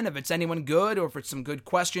audio then, if it's anyone good, or if it's some good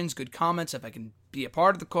questions, good comments, if I can be a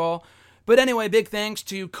part of the call. But anyway, big thanks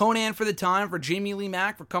to Konnan for the time, for Jamie Lee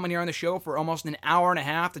Mack for coming here on the show for almost an hour and a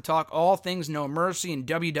half to talk all things No Mercy and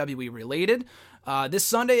WWE related. This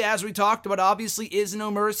Sunday, as we talked about, obviously is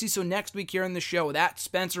No Mercy, so next week here on the show, that's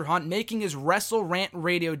Spencer Hunt making his Wrestle Rant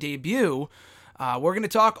Radio debut. We're going to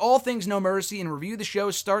talk all things No Mercy and review the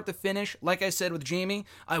show start to finish. Like I said with Jamie,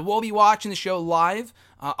 I will be watching the show live.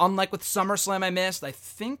 Unlike with SummerSlam I missed, I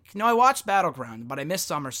watched Battleground, but I missed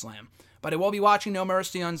SummerSlam. But I will be watching No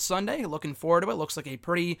Mercy on Sunday. Looking forward to it. Looks like a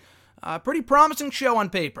pretty promising show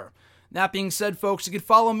on paper. That being said, folks, you can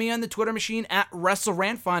follow me on the Twitter machine at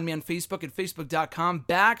WrestleRant. Find me on Facebook at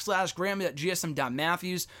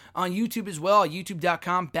facebook.com/Graham.gsm.Matthews. On YouTube as well,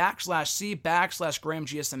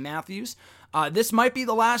 youtube.com/C/GrahamGSMMatthews. This might be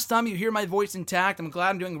the last time you hear my voice intact. I'm glad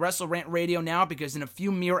I'm doing WrestleRant Radio now because in a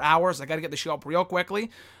few mere hours, I got to get the show up real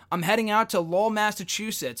quickly. I'm heading out to Lowell,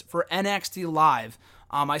 Massachusetts for NXT Live.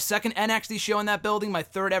 My second NXT show in that building, my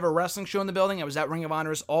third ever wrestling show in the building. I was at Ring of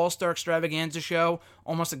Honor's All-Star Extravaganza show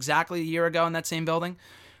almost exactly a year ago in that same building.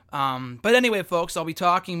 But anyway, folks, I'll be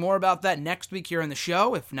talking more about that next week here in the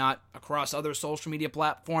show, if not across other social media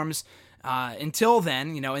platforms until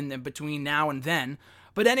then, in between now and then.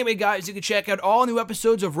 But anyway, guys, you can check out all new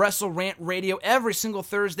episodes of Wrestle Rant Radio every single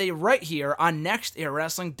Thursday right here on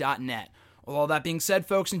nextairwrestling.net. With all that being said,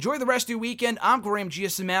 folks, enjoy the rest of your weekend. I'm Graham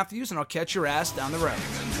GSM Matthews, and I'll catch your ass down the road.